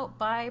go out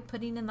by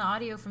putting in the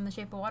audio from the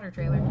Shape of Water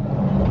trailer.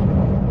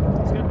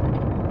 Sounds good.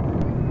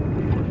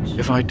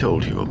 If I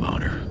told you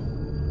about her,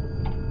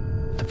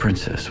 the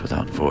princess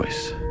without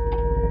voice,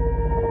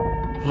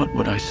 what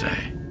would I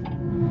say?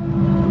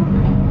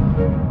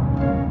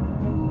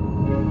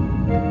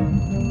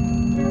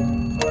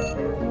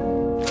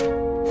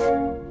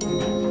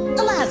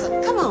 Eliza,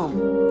 come on.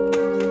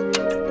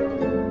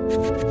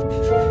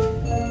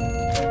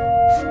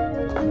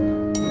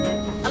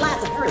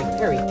 Eliza,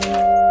 hurry.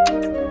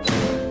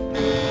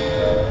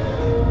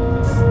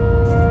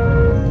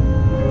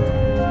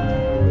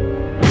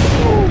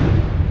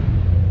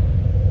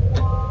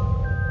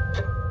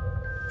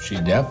 She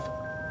deaf?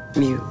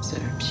 Mute, sir.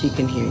 She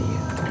can hear you.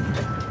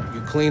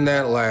 You clean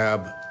that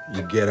lab,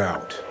 you get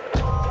out.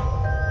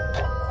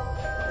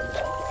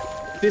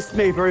 This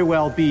may very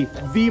well be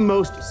the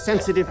most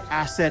sensitive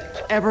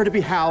asset ever to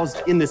be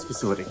housed in this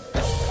facility.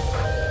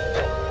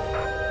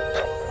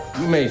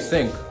 You may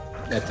think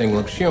that thing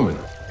looks human.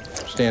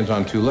 Stands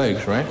on two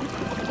legs, right?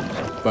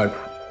 But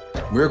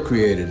we're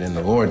created in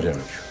the Lord's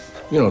image.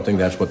 You don't think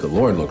that's what the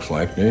Lord looks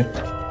like, do you?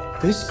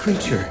 This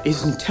creature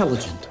is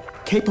intelligent,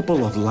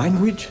 capable of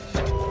language,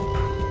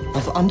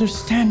 of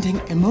understanding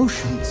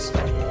emotions.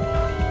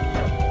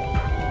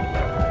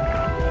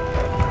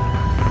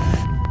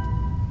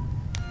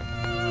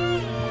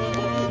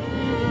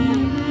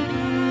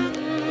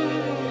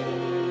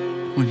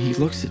 When he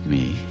looks at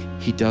me,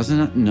 he does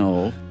not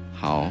know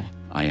how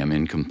I am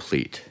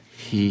incomplete.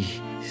 He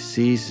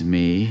sees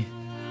me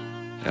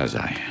as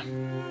I am.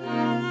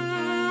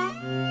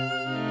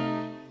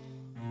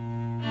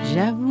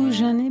 J'avoue,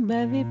 je n'ai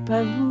bavé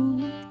pas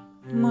vous,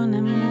 mon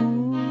amour.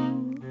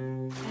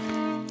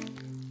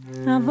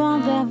 Avant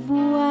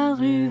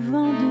d'avoir eu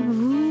vent de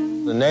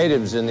vous. The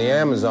natives in the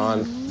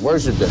Amazon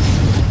worshipped it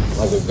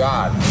like a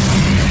god.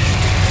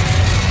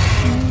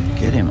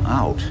 Get him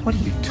out? What are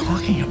you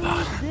talking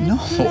about? No.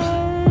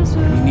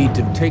 We need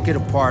to take it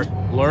apart,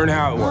 learn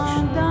how it works.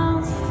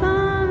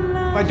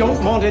 I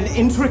don't want an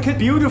intricate,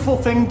 beautiful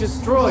thing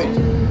destroyed.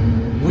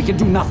 We can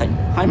do nothing.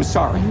 I'm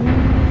sorry.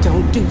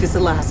 Don't do this,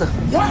 Eliza.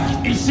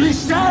 What is she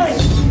saying?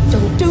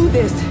 Don't do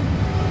this.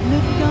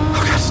 Oh,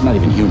 God, it's not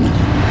even human.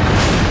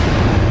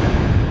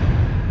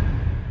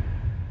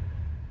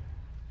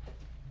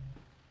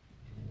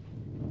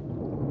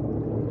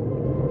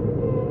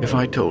 If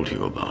I told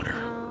you about her,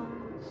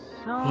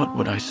 what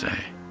would I say?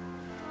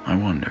 I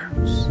wonder.